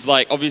seems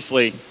like,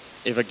 obviously,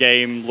 if a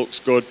game looks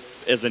good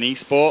as an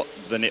esport,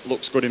 then it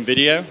looks good in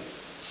video.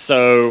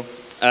 So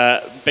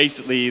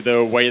basically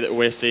the way that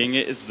we're seeing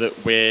it is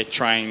that we're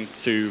trying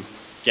to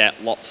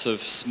get lots of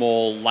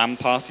small LAN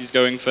parties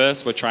going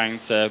first. We're trying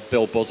to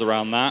build buzz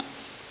around that.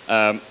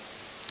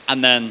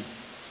 And then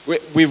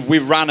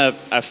we've ran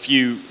a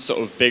few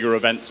sort of bigger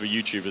events with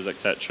YouTubers,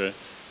 etc.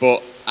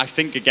 But I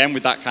think, again,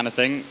 with that kind of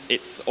thing,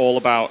 it's all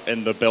about,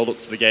 in the build-up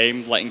to the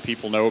game, letting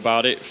people know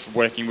about it,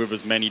 working with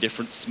as many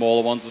different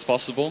smaller ones as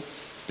possible.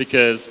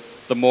 Because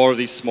the more of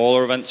these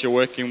smaller events you're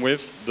working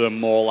with, the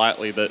more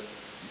likely that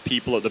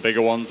people at the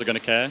bigger ones are going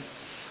to care.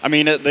 I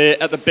mean, at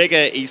the bigger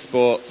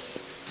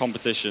esports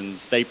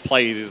competitions, they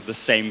play the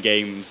same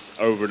games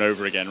over and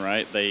over again,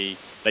 right? They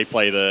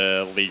play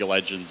the League of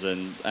Legends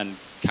and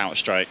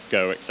Counter-Strike,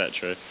 Go,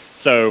 etc.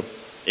 So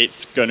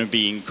it's going to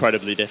be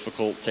incredibly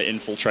difficult to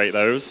infiltrate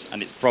those,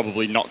 and it's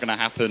probably not going to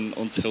happen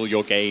until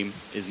your game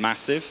is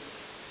massive.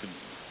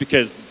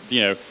 Because,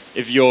 you know,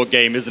 if your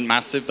game isn't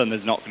massive, then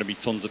there's not going to be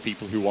tons of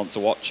people who want to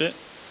watch it.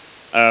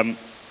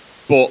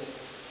 But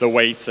the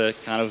way to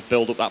kind of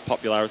build up that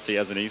popularity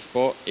as an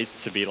esport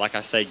is to be, like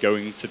I say,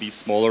 going to these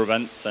smaller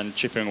events and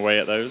chipping away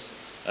at those.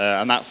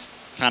 And that's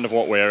kind of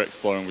what we're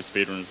exploring with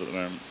speedrunners at the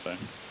moment. So,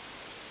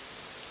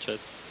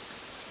 cheers.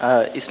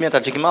 Ismet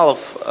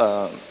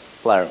Ajigimalov,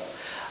 player.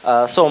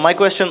 So my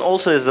question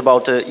also is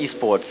about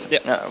esports.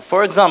 Yep.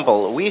 For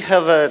example, we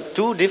have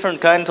two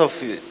different kinds of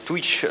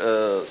Twitch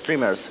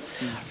streamers.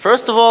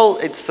 First of all,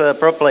 it's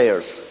pro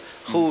players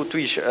who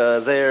Twitch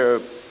their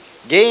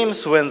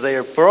games when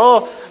they're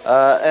pro,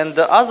 and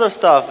the other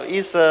stuff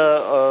is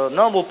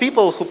normal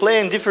people who play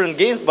in different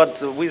games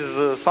but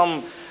with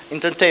some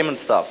entertainment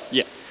stuff.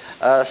 Yeah.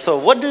 So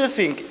what do you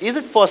think? Is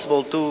it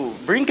possible to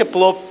bring a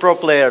pro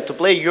player to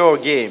play your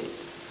game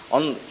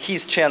on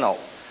his channel?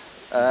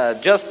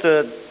 Just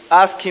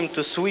ask him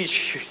to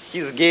switch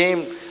his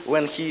game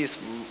where he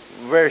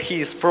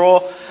is pro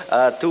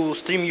to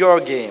stream your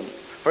game.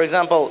 For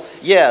example,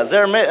 yeah,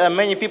 there are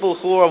many people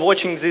who are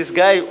watching this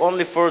guy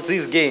only for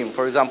this game.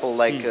 For example,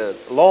 like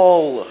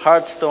LOL,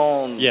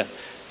 Hearthstone,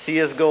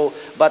 CSGO.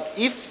 But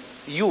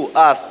if you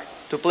ask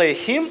to play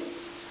him,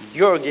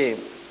 your game,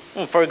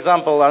 for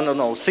example, I don't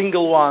know,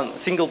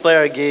 single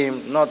player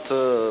game, not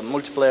a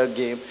multiplayer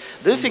game,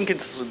 do you think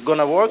it's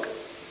gonna work?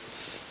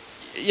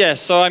 Yeah,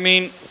 so I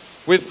mean,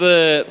 with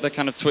the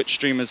kind of Twitch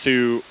streamers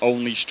who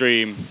only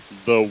stream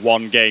the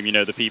one game, you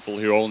know, the people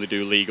who only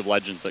do League of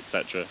Legends,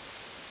 etc.,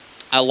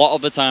 a lot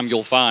of the time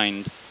you'll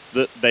find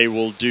that they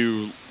will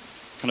do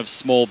kind of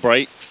small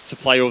breaks to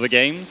play other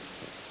games.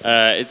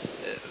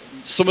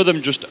 Some of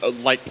them just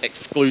like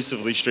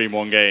exclusively stream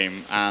one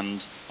game,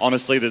 and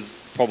honestly there's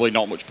probably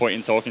not much point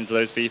in talking to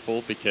those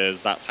people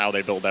because that's how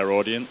they build their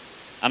audience.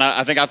 And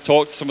I think I've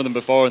talked to some of them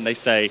before, and they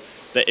say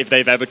that if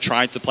they've ever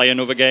tried to play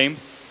another game,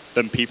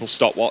 then people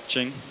stop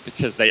watching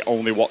because they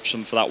only watch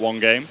them for that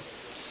one game.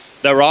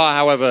 There are,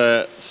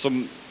 however,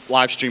 some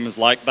live streamers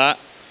like that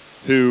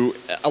who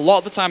a lot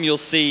of the time you'll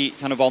see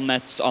kind of on their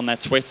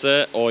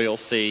Twitter, or you'll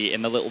see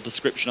in the little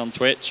description on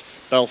Twitch,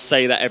 they'll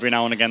say that every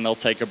now and again they'll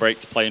take a break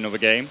to play another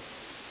game.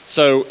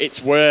 So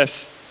it's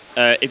worth,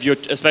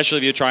 especially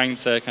if you're trying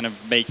to kind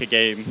of make a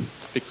game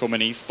become an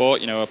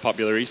esport, you know, a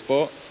popular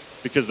esport,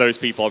 because those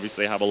people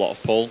obviously have a lot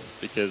of pull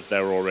because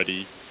they're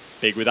already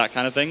big with that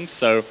kind of thing.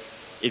 So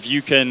if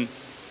you can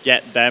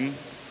get them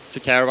to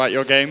care about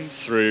your game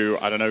through,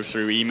 I don't know,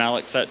 through email,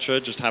 etc.,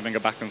 just having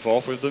a back and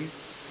forth with them,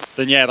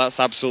 then yeah, that's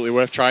absolutely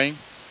worth trying.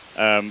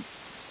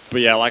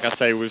 But yeah, like I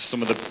say, with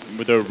some of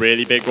the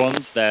really big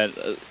ones,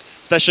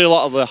 especially a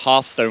lot of the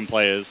Hearthstone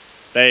players,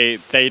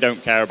 they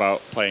don't care about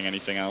playing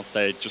anything else.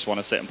 They just want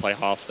to sit and play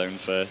Hearthstone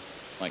for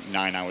like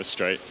 9 hours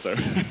straight. So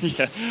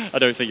yeah, I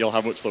don't think you'll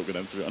have much luck with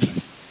them, to be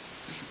honest.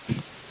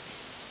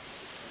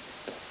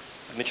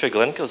 Dmitry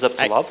Glenko,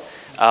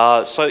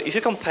 Zeptolab. So if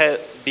you compare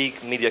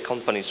big media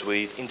companies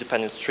with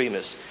independent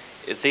streamers,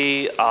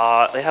 they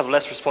have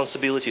less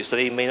responsibility, so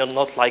they may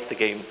not like the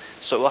game.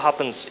 So what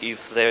happens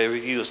if their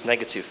review is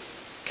negative?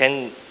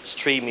 can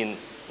streaming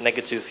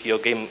negative your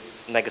game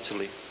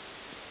negatively?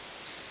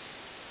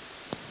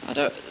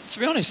 To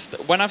be honest,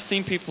 when I've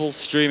seen people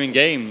streaming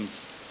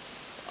games,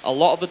 a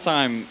lot of the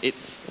time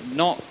it's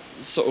not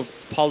sort of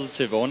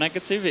positive or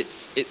negative.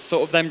 It's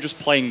sort of them just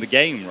playing the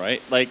game,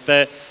 right? Like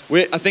I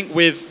think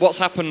with what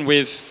happened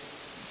with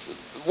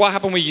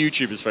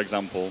YouTubers, for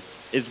example,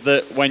 is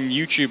that when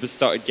YouTubers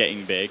started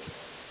getting big,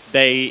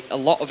 a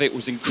lot of it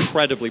was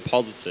incredibly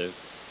positive.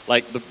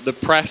 Like the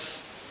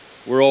press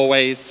were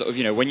always sort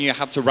of, when you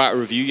have to write a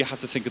review, you have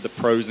to think of the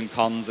pros and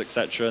cons,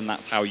 etc., and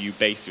that's how you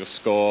base your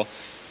score.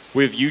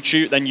 With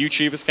YouTube, then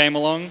YouTubers came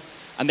along,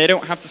 and they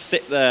don't have to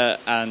sit there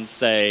and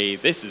say,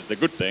 this is the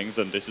good things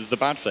and this is the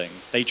bad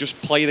things. They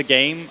just play the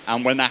game,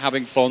 and when they're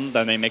having fun,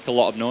 then they make a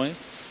lot of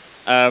noise.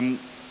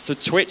 So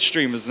Twitch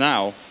streamers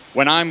now,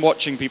 when I'm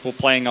watching people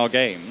playing our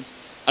games,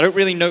 I don't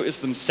really notice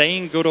them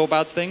saying good or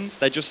bad things.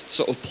 They're just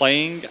sort of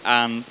playing,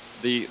 and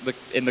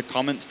in the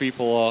comments,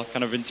 people are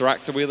kind of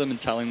interacting with them and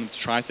telling them to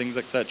try things,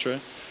 etc.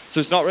 So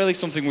it's not really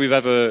something we've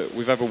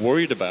ever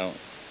worried about,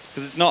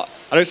 because it's not.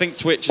 I don't think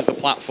Twitch is a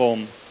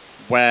platform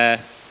where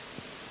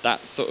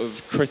that sort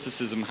of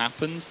criticism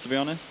happens, to be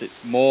honest.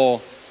 It's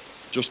more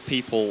just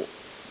people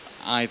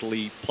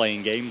idly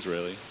playing games,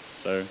 really.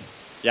 So,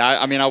 yeah,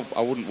 I mean, I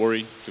wouldn't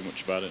worry too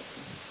much about it.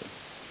 So.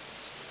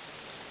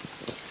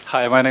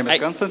 Hi, my name is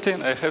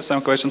Konstantin. I have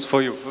some questions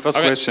for you. First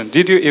question,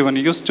 did you even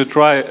used to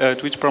try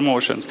Twitch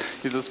promotions?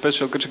 It's a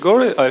special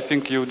category. I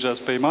think you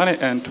just pay money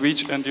and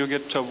Twitch, and you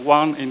get top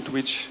 1 in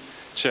Twitch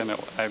channel.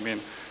 I mean,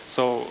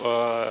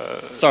 so...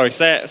 Sorry,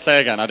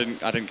 say again. I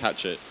didn't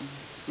catch it.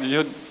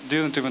 You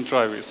didn't even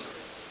try this.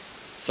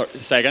 Sorry,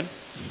 say again?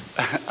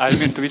 I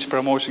mean Twitch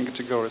promotion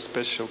category,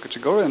 special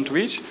category on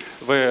Twitch,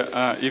 where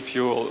if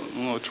you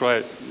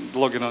try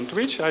logging on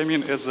Twitch, I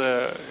mean as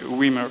a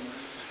winner,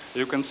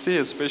 you can see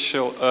a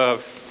special,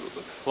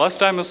 last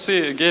time you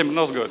see a game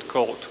not good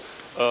called,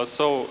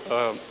 so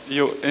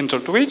you enter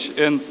Twitch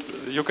and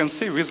you can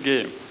see this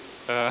game.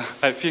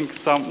 I think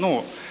some,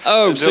 no.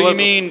 Oh, so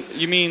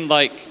you mean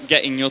like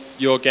getting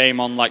your game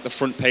on like the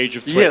front page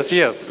of Twitch?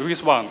 Yes,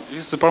 this one.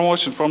 It's a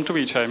promotion from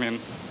Twitch, I mean.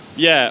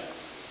 Yeah.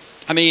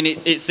 I mean,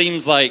 it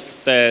seems like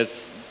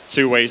there's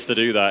 2 ways to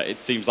do that.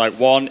 It seems like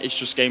one, it's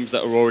just games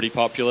that are already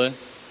popular.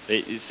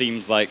 It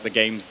seems like the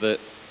games that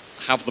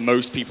have the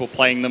most people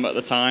playing them at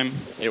the time,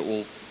 it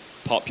will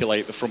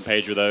populate the front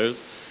page with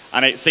those.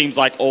 And it seems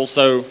like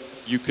also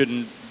you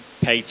can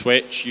pay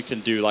Twitch, you can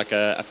do like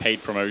a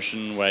paid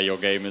promotion where your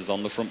game is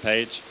on the front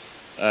page.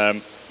 I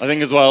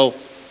think as well,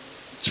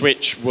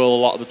 Twitch will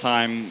a lot of the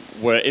time,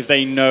 where if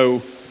they know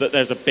that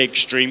there's a big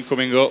stream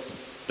coming up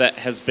that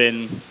has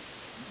been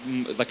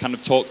kind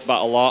of talked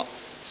about a lot.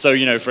 So,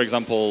 for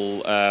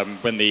example,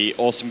 when the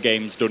Awesome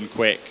Games Done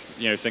Quick,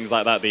 things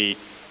like that, the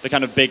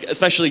kind of big,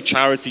 especially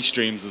charity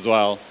streams as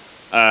well.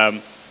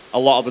 A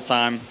lot of the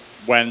time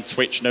when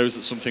Twitch knows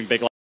that something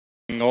big like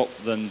up,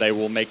 then they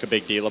will make a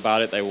big deal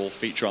about it. They will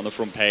feature on the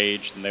front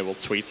page and they will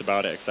tweet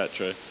about it,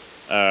 etc.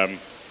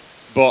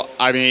 But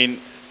I mean,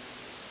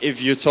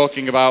 if you're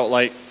talking about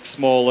like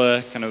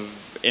smaller kind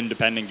of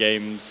independent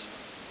games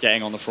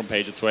getting on the front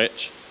page of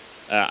Twitch,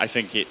 I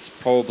think it's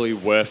probably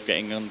worth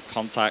getting in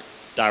contact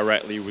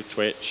directly with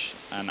Twitch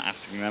and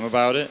asking them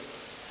about it,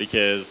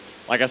 because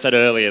like I said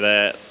earlier,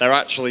 they're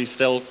actually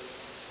still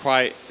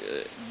quite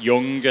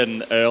young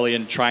and early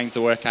and trying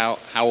to work out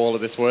how all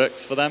of this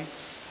works for them.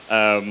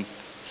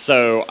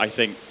 So I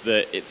think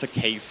that it's a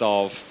case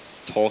of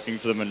talking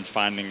to them and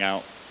finding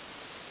out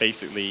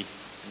basically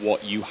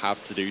what you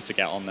have to do to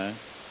get on there.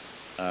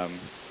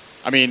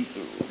 I mean,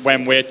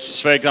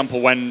 for example,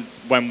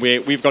 when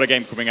we've got a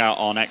game coming out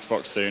on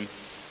Xbox soon,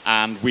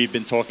 and we've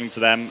been talking to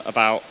them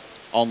about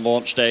on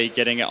launch day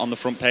getting it on the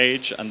front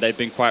page, and they've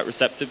been quite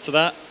receptive to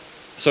that.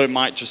 So it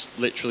might just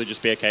literally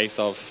just be a case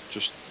of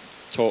just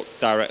talk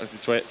directly to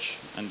Twitch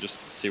and just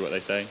see what they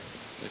say.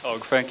 Oh,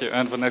 thank you.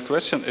 And the next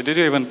question, did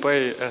you even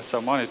pay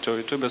some money to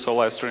YouTubers or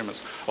live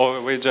streamers?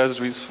 Or we just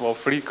do this for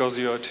free because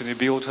you're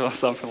tinyBuild or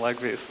something like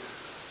this?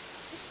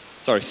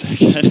 Sorry,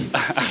 say again.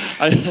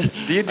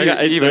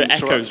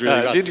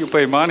 Did you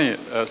pay money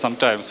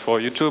sometimes for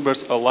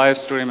YouTubers or live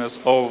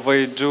streamers, or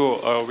they do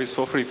this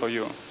for free for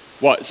you?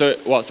 What? So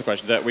what's the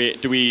question? That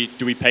do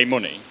we pay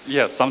money?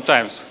 Yes,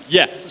 sometimes.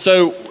 Yeah.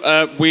 So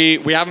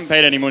we haven't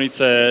paid any money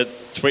to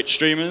Twitch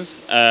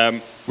streamers.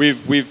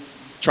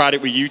 We've tried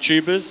it with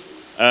YouTubers.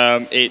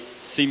 It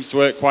seems to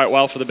work quite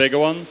well for the bigger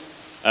ones.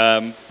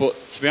 But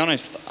to be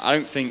honest, I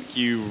don't think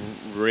you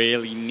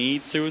really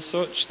need to as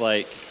such.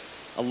 Like,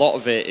 a lot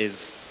of it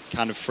is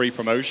kind of free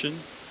promotion.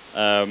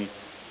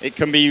 It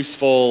can be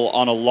useful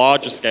on a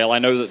larger scale. I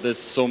know that there's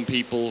some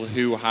people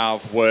who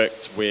have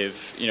worked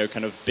with,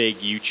 kind of big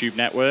YouTube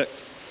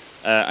networks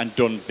and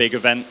done big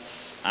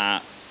events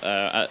at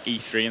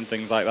E3 and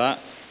things like that.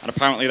 And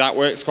apparently that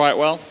works quite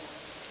well.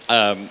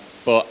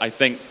 But I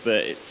think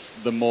that it's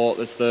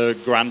the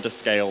grander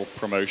scale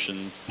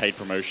promotions, paid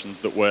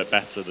promotions, that work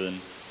better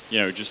than,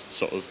 just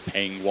sort of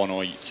paying 1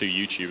 or 2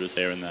 YouTubers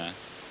here and there.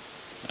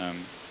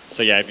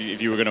 So yeah,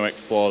 if you were going to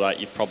explore that,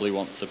 you'd probably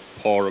want to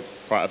pour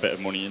quite a bit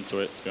of money into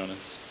it, to be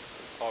honest.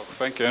 Oh,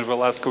 thank you. And the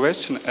last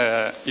question,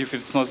 if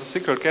it's not a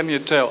secret, can you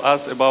tell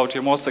us about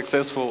your most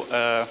successful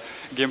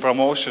game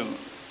promotion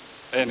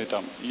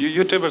anytime?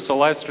 YouTubers or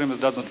live streamers,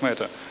 doesn't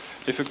matter.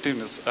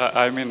 Effectiveness,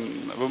 I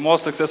mean, the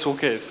most successful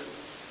case.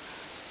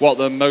 What,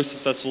 the most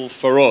successful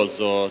for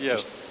us, or yes,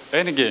 just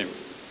any game?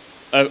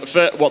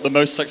 What, the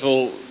most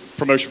successful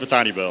promotion for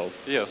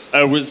tinyBuild? Yes.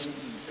 Was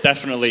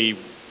definitely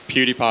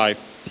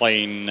PewDiePie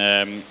playing.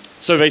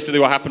 So basically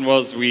what happened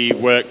was we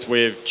worked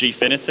with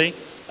Gfinity,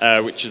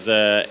 which is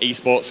an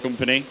esports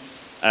company,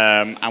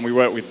 and we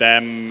worked with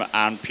them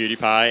and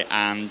PewDiePie,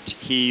 and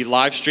he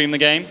live streamed the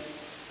game,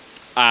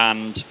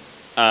 and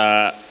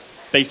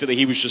basically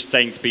he was just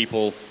saying to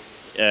people,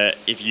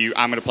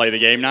 I'm going to play the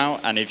game now,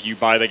 and if you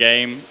buy the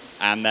game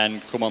and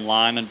then come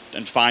online and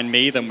find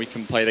me, then we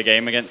can play the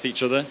game against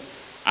each other.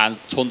 And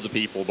tons of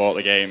people bought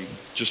the game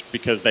just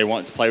because they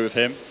wanted to play with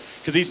him.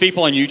 Because these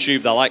people on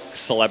YouTube, they're like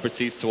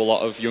celebrities to a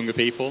lot of younger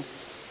people.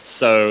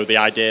 So the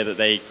idea that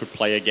they could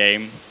play a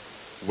game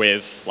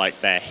with like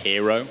their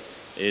hero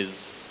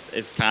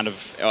is kind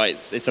of,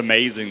 it's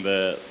amazing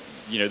the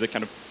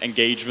kind of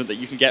engagement that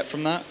you can get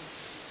from that.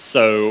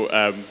 So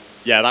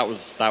yeah, that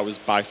was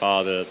by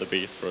far the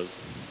biggest for us.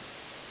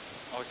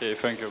 Okay,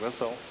 thank you.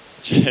 That's all.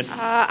 Cheers.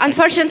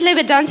 Unfortunately,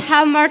 we don't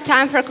have more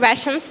time for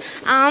questions,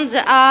 and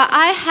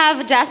I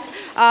have just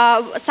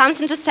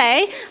something to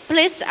say.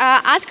 Please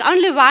ask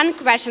only one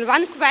question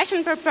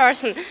per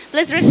person.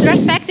 Please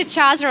respect each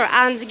other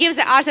and give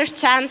the others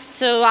chance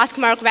to ask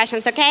more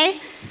questions, okay?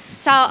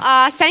 So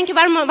thank you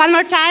one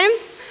more time,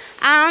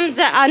 and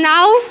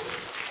now